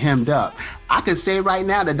getting hemmed up. I can say right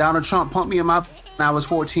now that Donald Trump pumped me in my when I was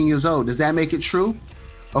 14 years old. Does that make it true?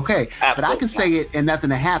 Okay, Absolutely. but I can say it and nothing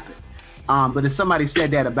to happen. But if somebody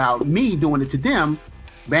said that about me doing it to them,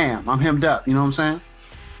 bam, I'm hemmed up. You know what I'm saying?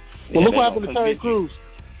 Well, look what happened to Terry Crews.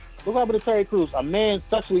 Look what happened to Terry Crews. A man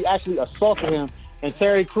sexually actually assaulted him, and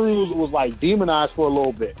Terry Crews was like demonized for a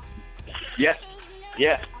little bit. Yes,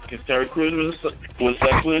 because Terry Crews was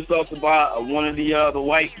sexually assaulted by one of the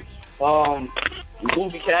white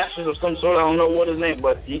movie casters of some sort. I don't know what his name,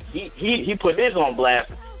 but he put his on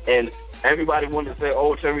blast, and everybody wanted to say,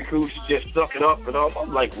 "Oh, Terry Crews, he just suck it up," and all.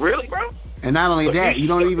 I'm like, really, bro? And not only that, you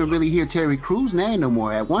don't even really hear Terry Crews' name no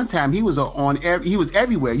more. At one time, he was he was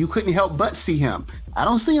everywhere. You couldn't help but see him. I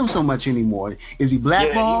don't see him so much anymore. Is he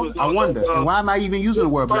blackballed? I wonder. And why am I even using the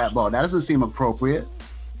word blackballed? That doesn't seem appropriate.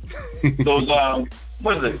 Those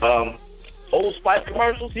what is it? Old Spice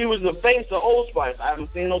commercials. He was the face of Old Spice. I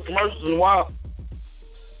haven't seen those commercials in a while.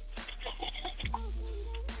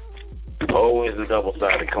 Always a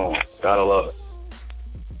double-sided coin. Gotta love it.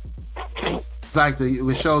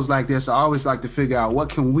 With shows like this, I always like to figure out what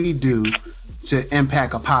can we do to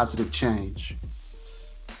impact a positive change.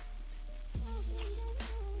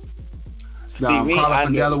 Carla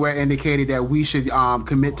from Delaware indicated that we should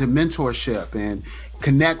commit to mentorship and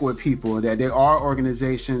connect with people, that there are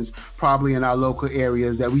organizations probably in our local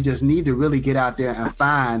areas that we just need to really get out there and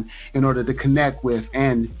find in order to connect with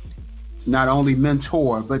and not only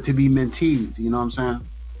mentor, but to be menteed. You know what I'm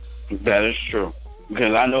saying? That is true.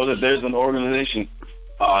 Because I know that there's an organization,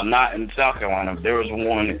 not in South Carolina, there was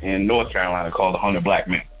one in North Carolina called the 100 Black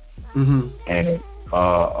Men. Mm-hmm. And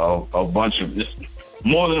a bunch of, just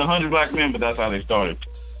more than 100 black men, but that's how they started.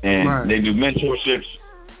 And they do mentorships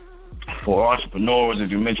for entrepreneurs, they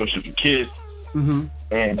do mentorships for kids. Mm-hmm.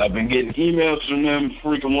 And I've been getting emails from them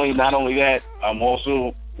frequently. Not only that, I'm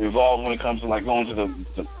also involved when it comes to like going to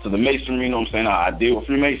the Masonry, you know what I'm saying? I deal with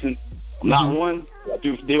Freemasons. I'm not one. I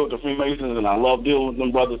do deal with the Freemasons, and I love dealing with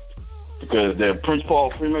them brothers because they're Prince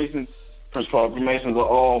Paul Freemasons. Prince Paul Freemasons are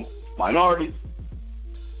all minorities.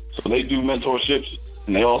 So they do mentorships,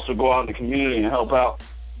 and they also go out in the community and help out.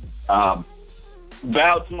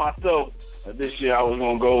 Vowed to myself that this year I was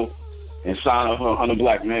going to go and sign up for 100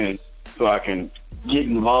 Black Men so I can get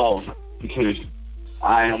involved because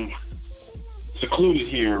I am secluded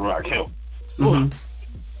here in Rock Hill. Mm-hmm.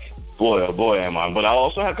 Boy, oh boy, am I. But I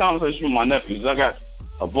also have conversations with my nephews. I got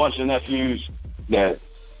a bunch of nephews that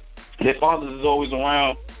their fathers is always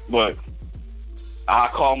around, but I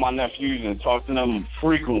call my nephews and talk to them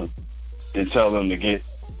frequently and tell them to get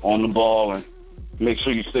on the ball and make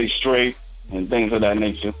sure you stay straight and things of that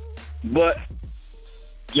nature. But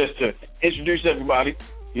just to introduce everybody,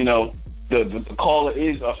 you know, the caller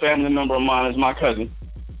is a family member of mine, is my cousin.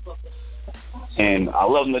 And I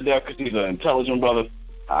love him to death because he's an intelligent brother.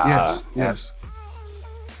 Yes.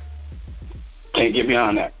 Can't get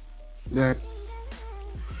beyond that. Yeah.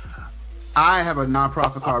 I have a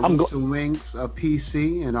nonprofit called Roots and Wings of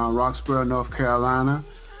PC in Roxborough, North Carolina.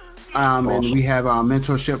 Awesome. And we have our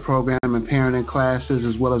mentorship program and parenting classes,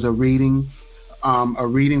 as well as a reading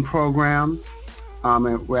program.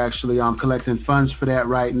 And we're actually collecting funds for that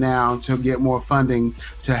right now to get more funding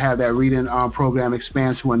to have that reading program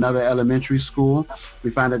expand to another elementary school.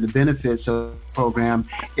 We find that the benefits of the program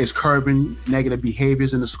is curbing negative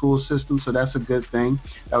behaviors in the school system, so that's a good thing.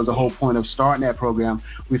 That was the whole point of starting that program.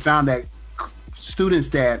 We found that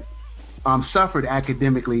students that suffered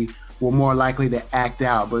academically were more likely to act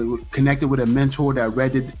out, but connected with a mentor that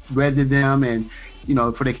read to them, and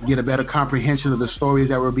for they could get a better comprehension of the stories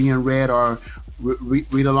that were being read, or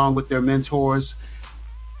read along with their mentors.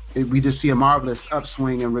 We just see a marvelous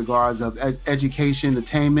upswing in regards of education,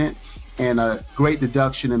 attainment, and a great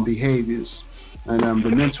deduction in behaviors. And the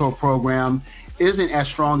mentor program isn't as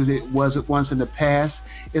strong as it was once in the past.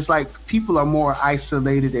 It's like people are more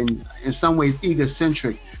isolated and in some ways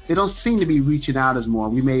egocentric. They don't seem to be reaching out as more.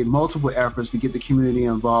 We made multiple efforts to get the community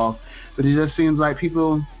involved, but it just seems like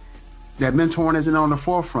that mentoring isn't on the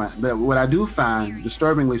forefront. But what I do find,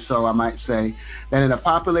 disturbingly so, I might say, that in a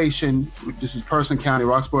population, this is Person County,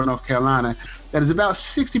 Roxborough, North Carolina, that is about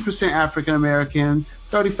 60% African American,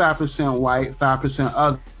 35% white, 5%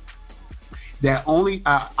 other, that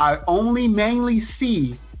I only mainly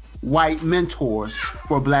see white mentors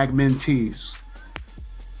for black mentees.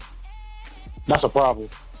 That's a problem.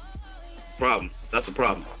 That's a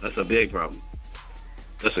problem. That's a big problem.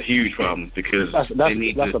 That's a huge problem, because they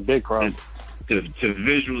need a big problem. To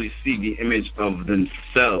visually see the image of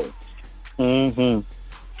themselves. Mm-hmm.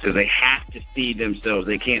 So they have to see themselves.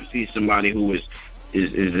 They can't see somebody who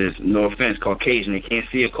is no offense, Caucasian. They can't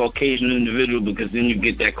see a Caucasian individual, because then you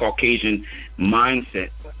get that Caucasian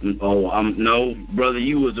mindset. Oh, no, brother,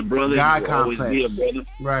 you was a brother. God you will complex. always be a brother.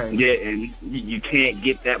 Right. Yeah, and you can't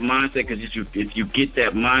get that mindset, because if you get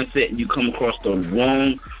that mindset and you come across the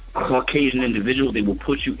wrong Caucasian individual, they will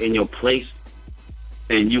put you in your place,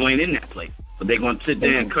 and you ain't in that place. But they're going to sit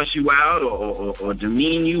there and cuss you out, or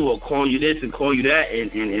demean you, or call you this and call you that,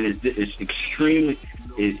 and it's extremely,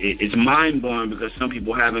 it's mind-blowing, because some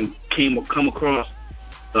people haven't come across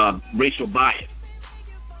racial bias.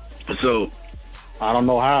 So I don't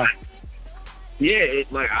know how. Yeah,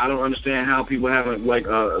 I don't understand how people haven't,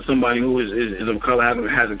 somebody who is of color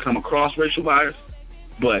hasn't come across racial bias,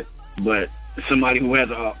 but somebody who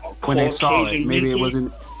has a when they saw it, Caucasian maybe it mentor,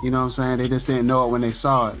 wasn't. You know what I'm saying? They just didn't know it when they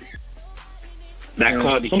saw it. That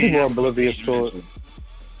some people are oblivious to it.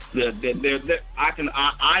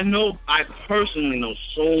 I personally know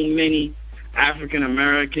so many African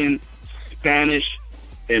American, Spanish,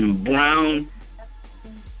 and brown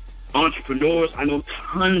entrepreneurs. I know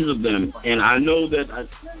tons of them, and I know that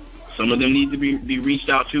some of them need to be reached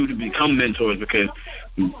out to become mentors, because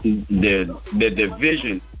their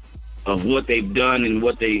vision of what they've done and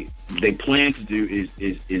what they plan to do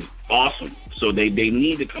is awesome. So they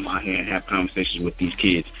need to come out here and have conversations with these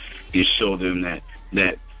kids and show them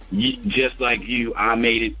that you, just like you, I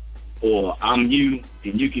made it, or I'm you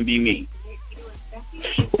and you can be me.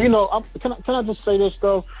 Can I just say this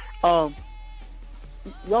though?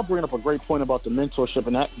 Y'all bring up a great point about the mentorship,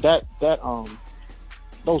 and that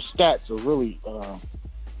those stats are really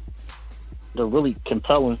they're really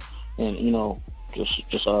compelling, and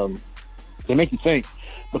just they make you think,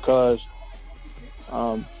 because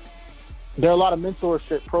there are a lot of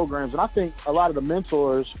mentorship programs, and I think a lot of the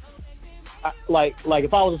mentors, like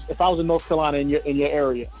if I was in North Carolina in your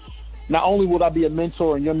area, not only would I be a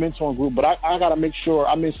mentor in your mentoring group, but I got to make sure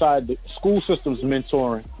I'm inside the school system's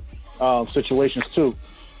mentoring situations too,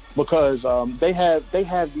 because they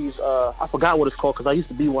have these I forgot what it's called, because I used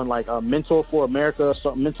to be one, like Mentor for America or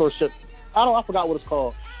something, mentorship. I forgot what it's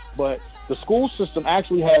called, but the school system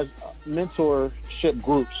actually has mentorship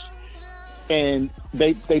groups, and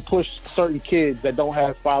they push certain kids that don't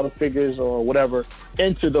have father figures or whatever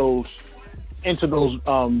into those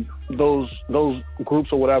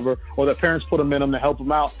groups or whatever, or their parents put them in them to help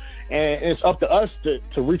them out. And it's up to us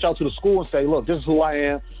to reach out to the school and say, look, this is who I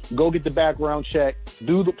am. Go get the background check. Spend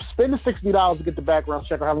the $60 to get the background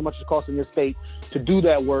check, or however much it costs in your state to do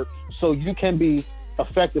that work, so you can be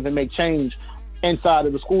effective and make change inside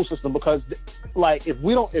of the school system. Because if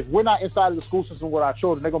we're not inside of the school system with our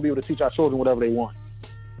children, they're gonna be able to teach our children whatever they want,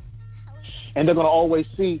 and they're gonna always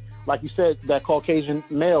see, like you said, that Caucasian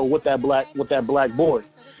male with that black boy,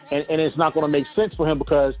 and it's not gonna make sense for him,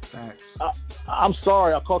 because I'm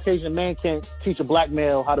sorry, a Caucasian man can't teach a black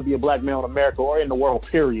male how to be a black male in America or in the world,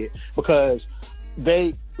 period, because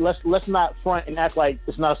let's not front and act like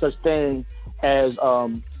it's not such thing as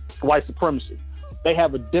white supremacy. they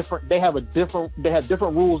have different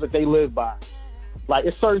rules that they live by. Like,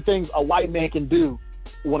 it's certain things a white man can do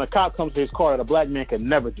when a cop comes to his car that a black man can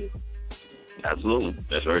never do. Absolutely,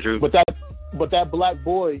 that's very true. But that black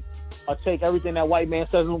boy take everything that white man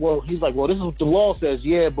says, and well, he's like, well, this is what the law says.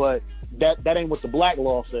 Yeah, but that ain't what the black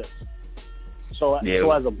law says. So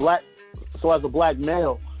as a black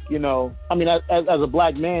male, you know, I mean, as a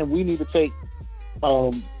black man, we need to take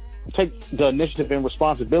the initiative and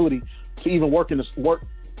responsibility to even work in the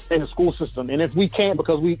school system. And if we can't,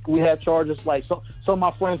 because we have charges, like some of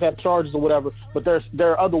my friends have charges or whatever, but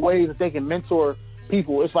there are other ways that they can mentor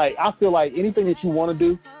people. It's like, I feel like anything that you want to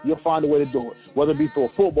do, you'll find a way to do it, whether it be through a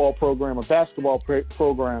football program, a basketball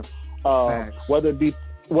program, whether it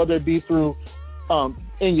be through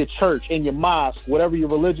in your church, in your mosque, whatever your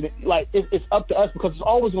religion is. Like, it's up to us, because it's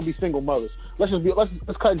always going to be single mothers. Let's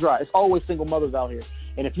cut and dry. It's always single mothers out here.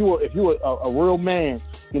 And if you're a real man,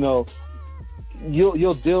 you know,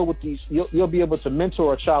 you'll deal with these. You'll be able to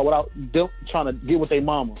mentor a child without trying to get with their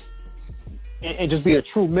mama, and just be a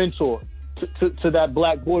true mentor to that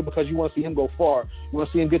black boy, because you want to see him go far. You want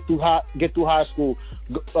to see him get through high school,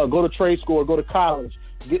 go to trade school, or go to college,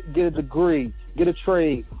 get a degree, get a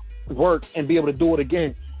trade, work, and be able to do it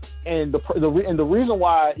again. And the reason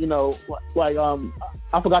why, you know, like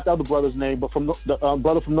I forgot the other brother's name, but from the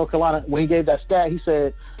brother from North Carolina, when he gave that stat, he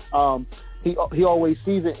said he always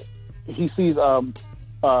sees it. He sees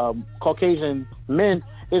Caucasian men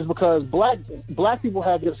is because black people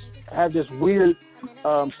have this weird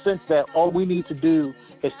sense that all we need to do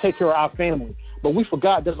is take care of our family, but we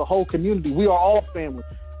forgot there's a whole community. We are all family.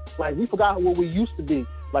 Like, we forgot what we used to be.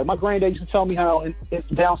 Like, my granddad used to tell me how in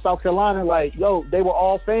down South Carolina, like, yo, they were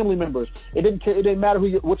all family members. It didn't matter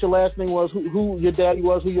what your last name was, who your daddy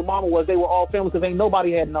was, who your mama was. They were all family, because ain't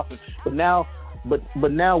nobody had nothing. But now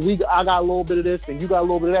I got a little bit of this and you got a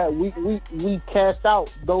little bit of that. We cast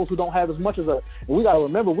out those who don't have as much as us. And we got to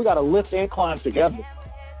remember, we got to lift and climb together.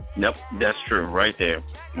 Yep, that's true right there.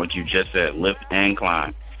 What you just said, lift and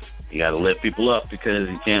climb. You got to lift people up, because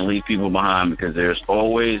you can't leave people behind, because there's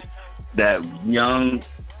always that young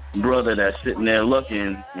brother that's sitting there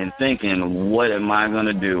looking and thinking, what am I going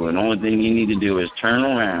to do? And the only thing you need to do is turn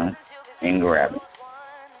around and grab it.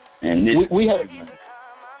 And this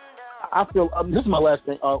I feel this is my last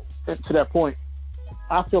thing to that point.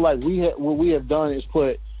 I feel like what we have done is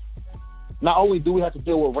put, not only do we have to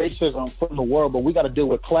deal with racism from the world, but we got to deal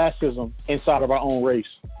with classism inside of our own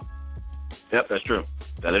race. Yep, that's true.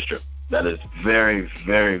 That is true. That is very,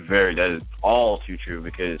 very, very, that is all too true,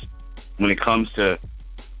 because when it comes to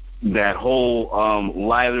that whole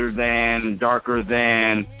lighter than, darker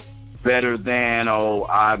than, better than, oh,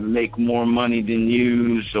 I make more money than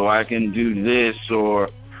you, so I can do this, or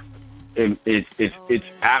it's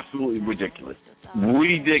absolutely ridiculous.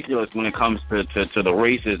 Ridiculous when it comes to the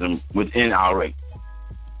racism within our race.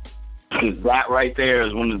 That right there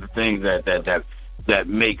is one of the things that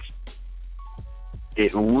makes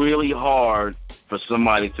it really hard for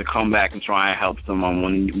somebody to come back and try and help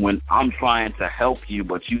someone when I'm trying to help you,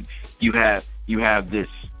 but you have this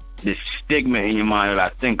stigma in your mind that I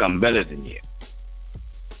think I'm better than you.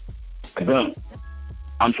 I don't.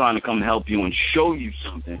 I'm trying to come help you and show you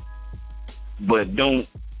something, but don't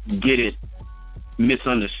get it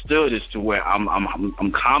misunderstood as to where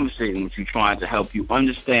I'm conversating with you, trying to help you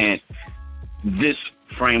understand this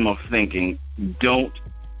frame of thinking. Don't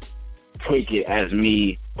take it as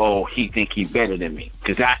me, oh, he think he better than me,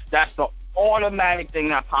 because that's the automatic thing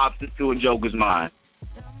that pops into a joker's mind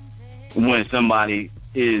when somebody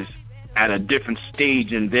is at a different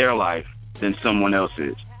stage in their life than someone else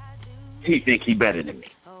is. He think he better than me.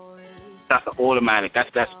 That's the automatic.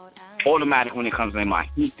 That's automatic when it comes to their mind.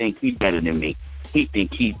 He think he better than me. He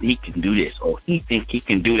think he can do this, or he think he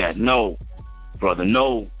can do that. No, brother.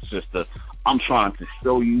 No, sister. I'm trying to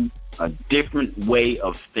show you a different way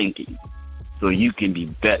of thinking so you can be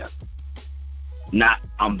better. Not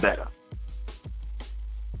I'm better.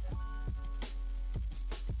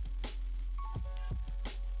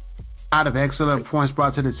 A lot of excellent points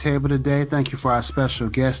brought to the table today. Thank you for our special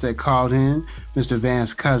guest that called in, Mr.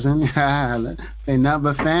 Van's cousin. Ain't nothing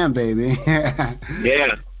but fan, baby.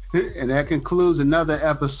 Yeah. And that concludes another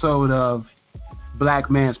episode of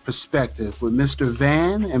Black Man's Perspective with Mr.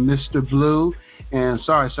 Van and Mr. Blue. And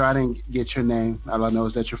sorry, sir, I didn't get your name. All I know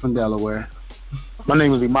is that you're from Delaware. My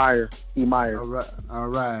name is Emire. All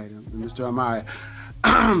right, Mr. Emire.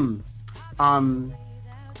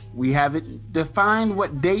 We haven't defined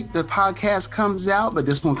what date the podcast comes out, but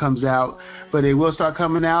this one comes out. But it will start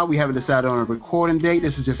coming out. We haven't decided on a recording date.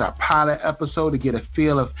 This is just our pilot episode to get a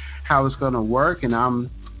feel of how it's going to work. And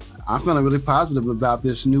I'm feeling really positive about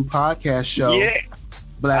this new podcast show. Yeah.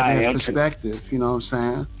 Black Man's Perspective. You know what I'm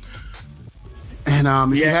saying? And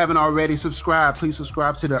if you haven't already subscribed, please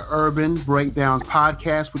subscribe to the Urban Breakdowns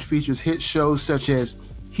podcast, which features hit shows such as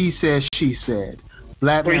He Said, She Said,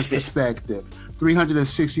 Black Man's Perspective,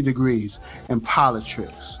 360 Degrees, and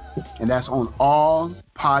Politics. And that's on all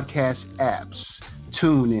podcast apps,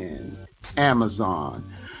 TuneIn, Amazon,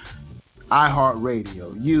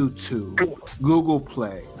 iHeartRadio, YouTube, Google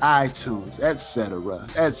Play, iTunes, etc.,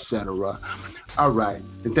 etc. All right.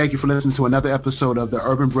 And thank you for listening to another episode of the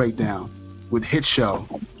Urban Breakdown with hit show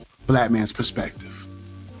Black Man's Perspective.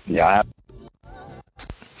 Yeah.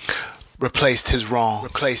 Replaced his wrong.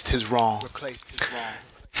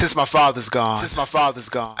 Since my father's gone,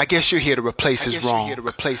 I guess you're here to replace his wrong.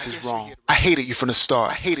 I hated you from the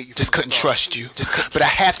start. Just couldn't trust you. But I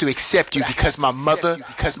have to accept you because my mother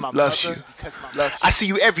loves you. I see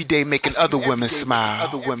you every day making other women smile,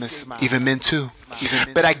 even men too.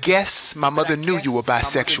 But I guess my mother knew you were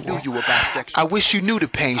bisexual. I wish you knew the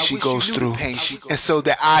pain she goes through, and so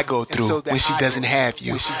that I go through when she doesn't have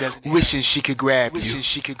you, wishing she could grab you,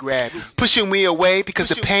 pushing me away because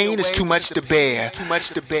the pain is too much to bear.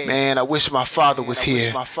 Man, I wish my father was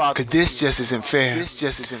here, cause this just isn't fair.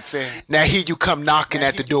 Now here you come knocking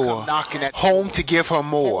at the door, home to give her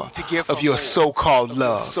more of your so-called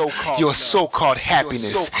love, your so-called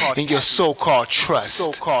happiness, and your so-called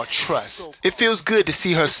trust. It feels good to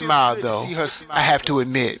see her smile, though. I have to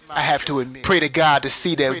admit. Pray to God to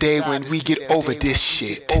see that day when we get over this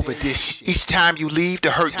shit. Each time you leave,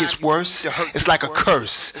 the hurt gets worse. It's like a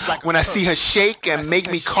curse. When I see her shake and make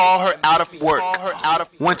me call her out of work.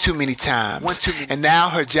 One too many times. And now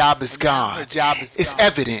her job is gone. It's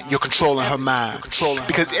evident you're controlling her mind.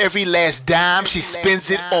 Because every last dime, she spends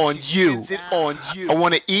it on you. I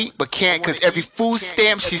want to eat, but can't because every food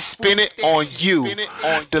stamp she spent it on you.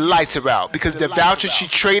 The lights are out because the voucher she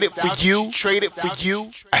traded for you.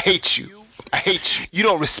 I hate you. You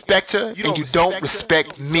don't respect her, and you don't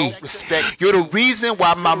respect me. You're the reason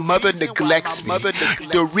why my mother neglects me.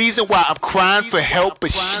 The reason why I'm crying for help,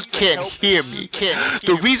 but she can't hear me.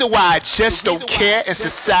 The reason why I just don't care, and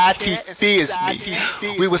society fears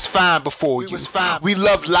me. We was fine before you. We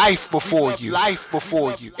loved life before you.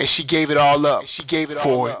 And she gave it all up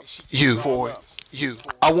for you.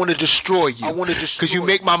 I want to destroy you because you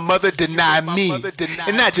make my mother deny me,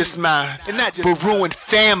 and not just mine, but ruin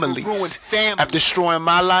families. After destroying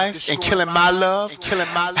my life and killing my love,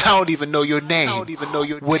 I don't even know your name.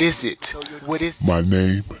 What is it? My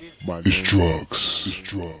name is drugs.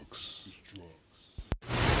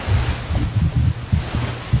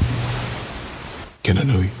 Can I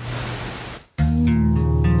know you?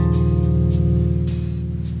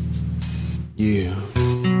 Yeah.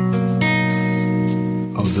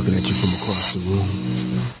 I was looking at you from across the room.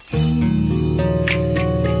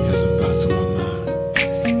 Had some thoughts on my mind.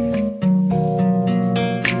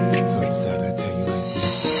 So I decided I'd tell you like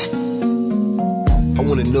this. I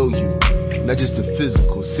want to know you, not just the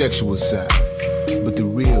physical, sexual side, but the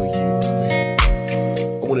real you.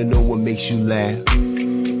 I want to know what makes you laugh.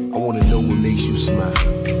 I want to know what makes you smile.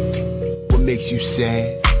 What makes you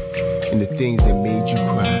sad, and the things that made you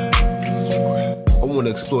cry. I want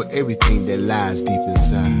to explore everything that lies deep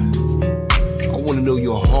inside. I want to know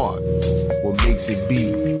your heart, what makes it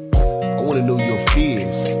beat. I want to know your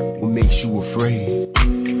fears, what makes you afraid.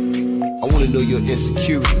 I want to know your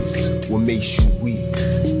insecurities, what makes you weak.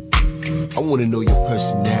 I want to know your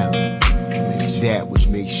personality, that which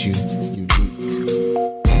makes you unique.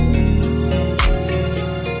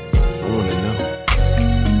 I want to know.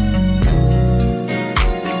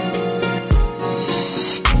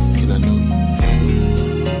 Can I know you?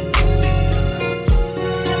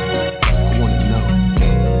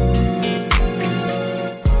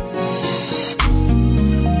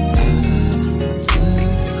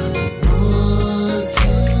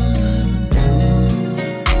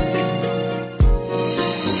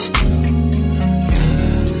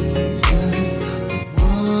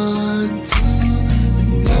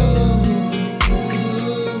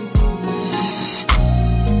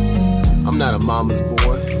 Mama's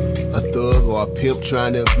boy, a thug or a pimp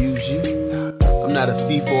trying to abuse you. I'm not a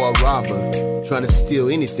thief or a robber trying to steal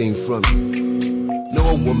anything from you. No,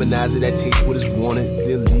 a womanizer that takes what is wanted,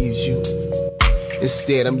 then leaves you.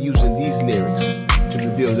 Instead, I'm using these lyrics to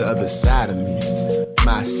reveal the other side of me,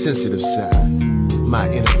 my sensitive side, my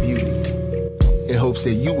inner beauty, in hopes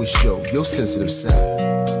that you will show your sensitive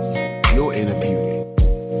side, your inner beauty.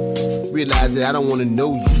 Realize that I don't want to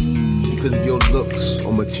know you because of your looks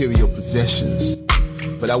or material possessions,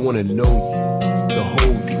 but I want to know you, the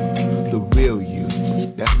whole you, the real you.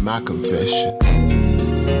 That's my confession.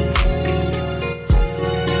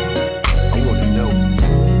 I want to know.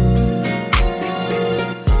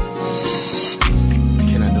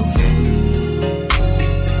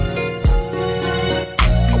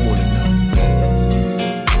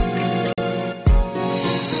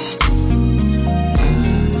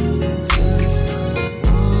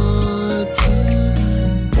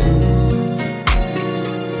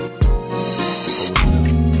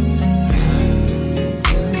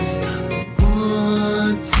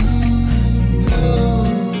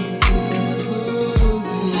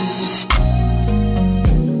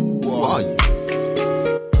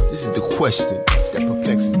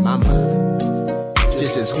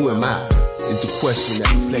 Just who am I is the question that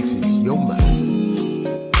perplexes your mind.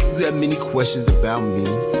 You have many questions about me.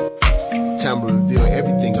 Time to reveal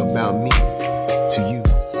everything about me to you.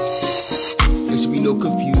 There should be no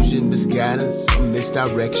confusion, misguidance, or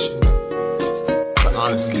misdirection. But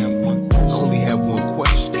honestly, I only have one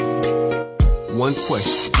question. One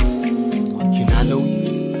question. Can I know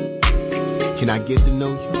you? Can I get to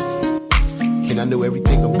know you? Can I know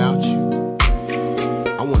everything about you?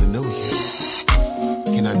 I want to know you.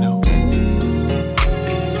 Can I know? I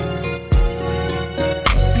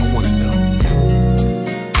want to know.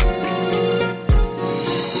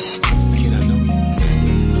 Can I know you?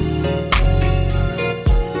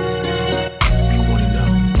 I want to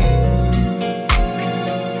know.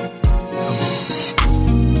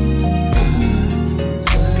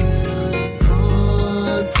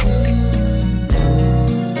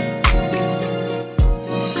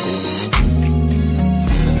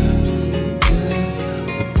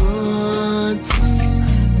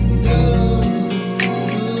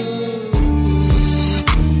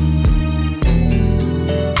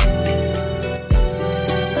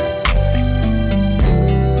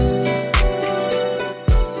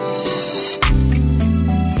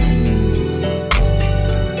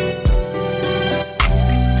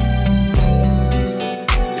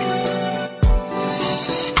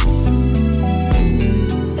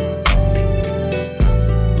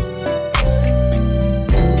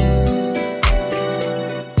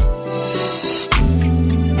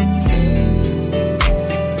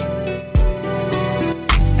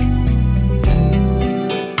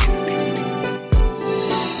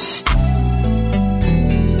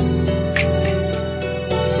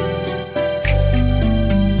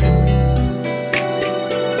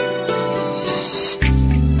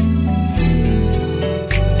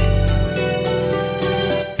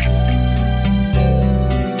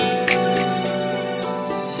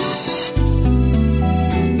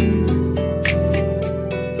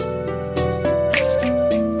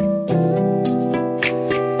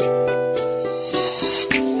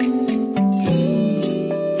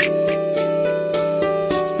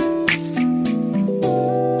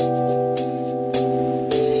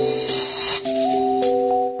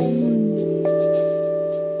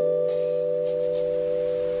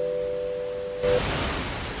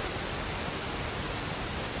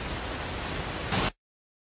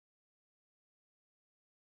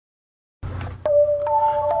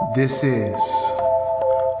 This is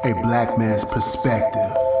a black man's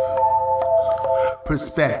perspective.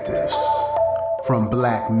 Perspectives from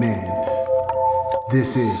black men.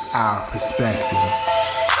 This is our perspective.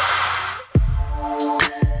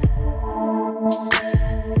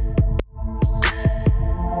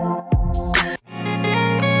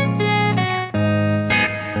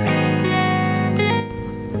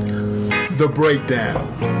 The Breakdown.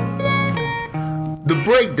 The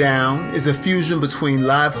Breakdown is a fusion between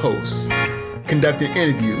live hosts, conducting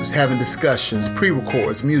interviews, having discussions,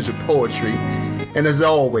 pre-records, music, poetry, and as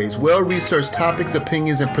always, well-researched topics,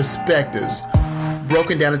 opinions, and perspectives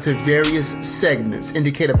broken down into various segments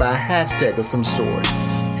indicated by a hashtag of some sort.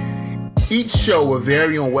 Each show will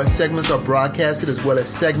vary on what segments are broadcasted as well as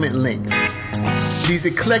segment length. These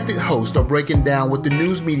eclectic hosts are breaking down what the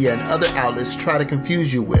news media and other outlets try to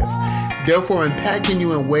confuse you with, therefore impacting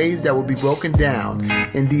you in ways that will be broken down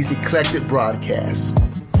in these eclectic broadcasts.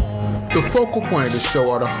 The focal point of the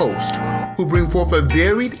show are the hosts, who bring forth a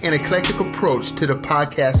varied and eclectic approach to the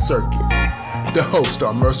podcast circuit. The hosts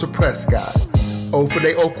are Mercer Prescott,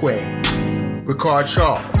 Ofade Okwe, Ricard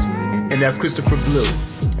Charles, and F. Christopher Blue,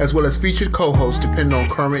 as well as featured co-hosts depending on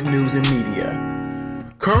current news and media.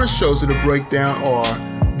 Current shows of The Breakdown are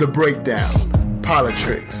The Breakdown,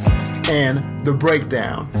 Politics, and The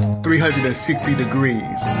Breakdown, 360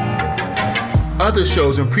 Degrees. Other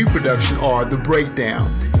shows in pre-production are The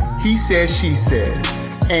Breakdown, He Said, She Said,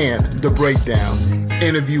 and The Breakdown,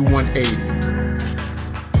 Interview 180.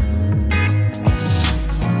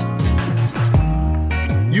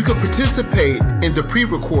 You can participate in the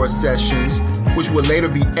pre-record sessions, which will later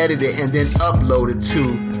be edited and then uploaded to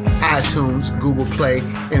iTunes, Google Play,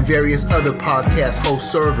 and various other podcast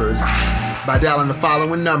host servers by dialing the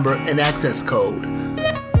following number and access code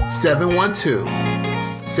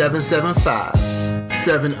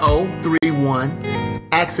 712-775-7031,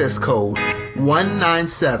 access code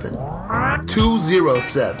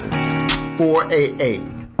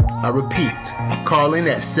 197-207-488. I repeat, call in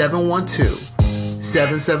at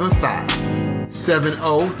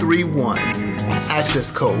 712-775-7031,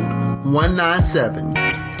 access code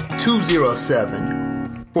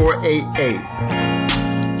 197-207-488.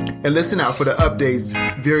 And listen out for the updates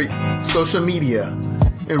via social media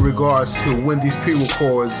in regards to when these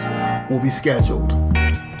pre-records will be scheduled.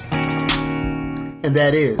 And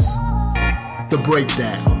that is the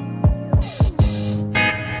breakdown.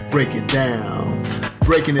 Break it down.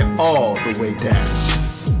 Breaking it all the way down.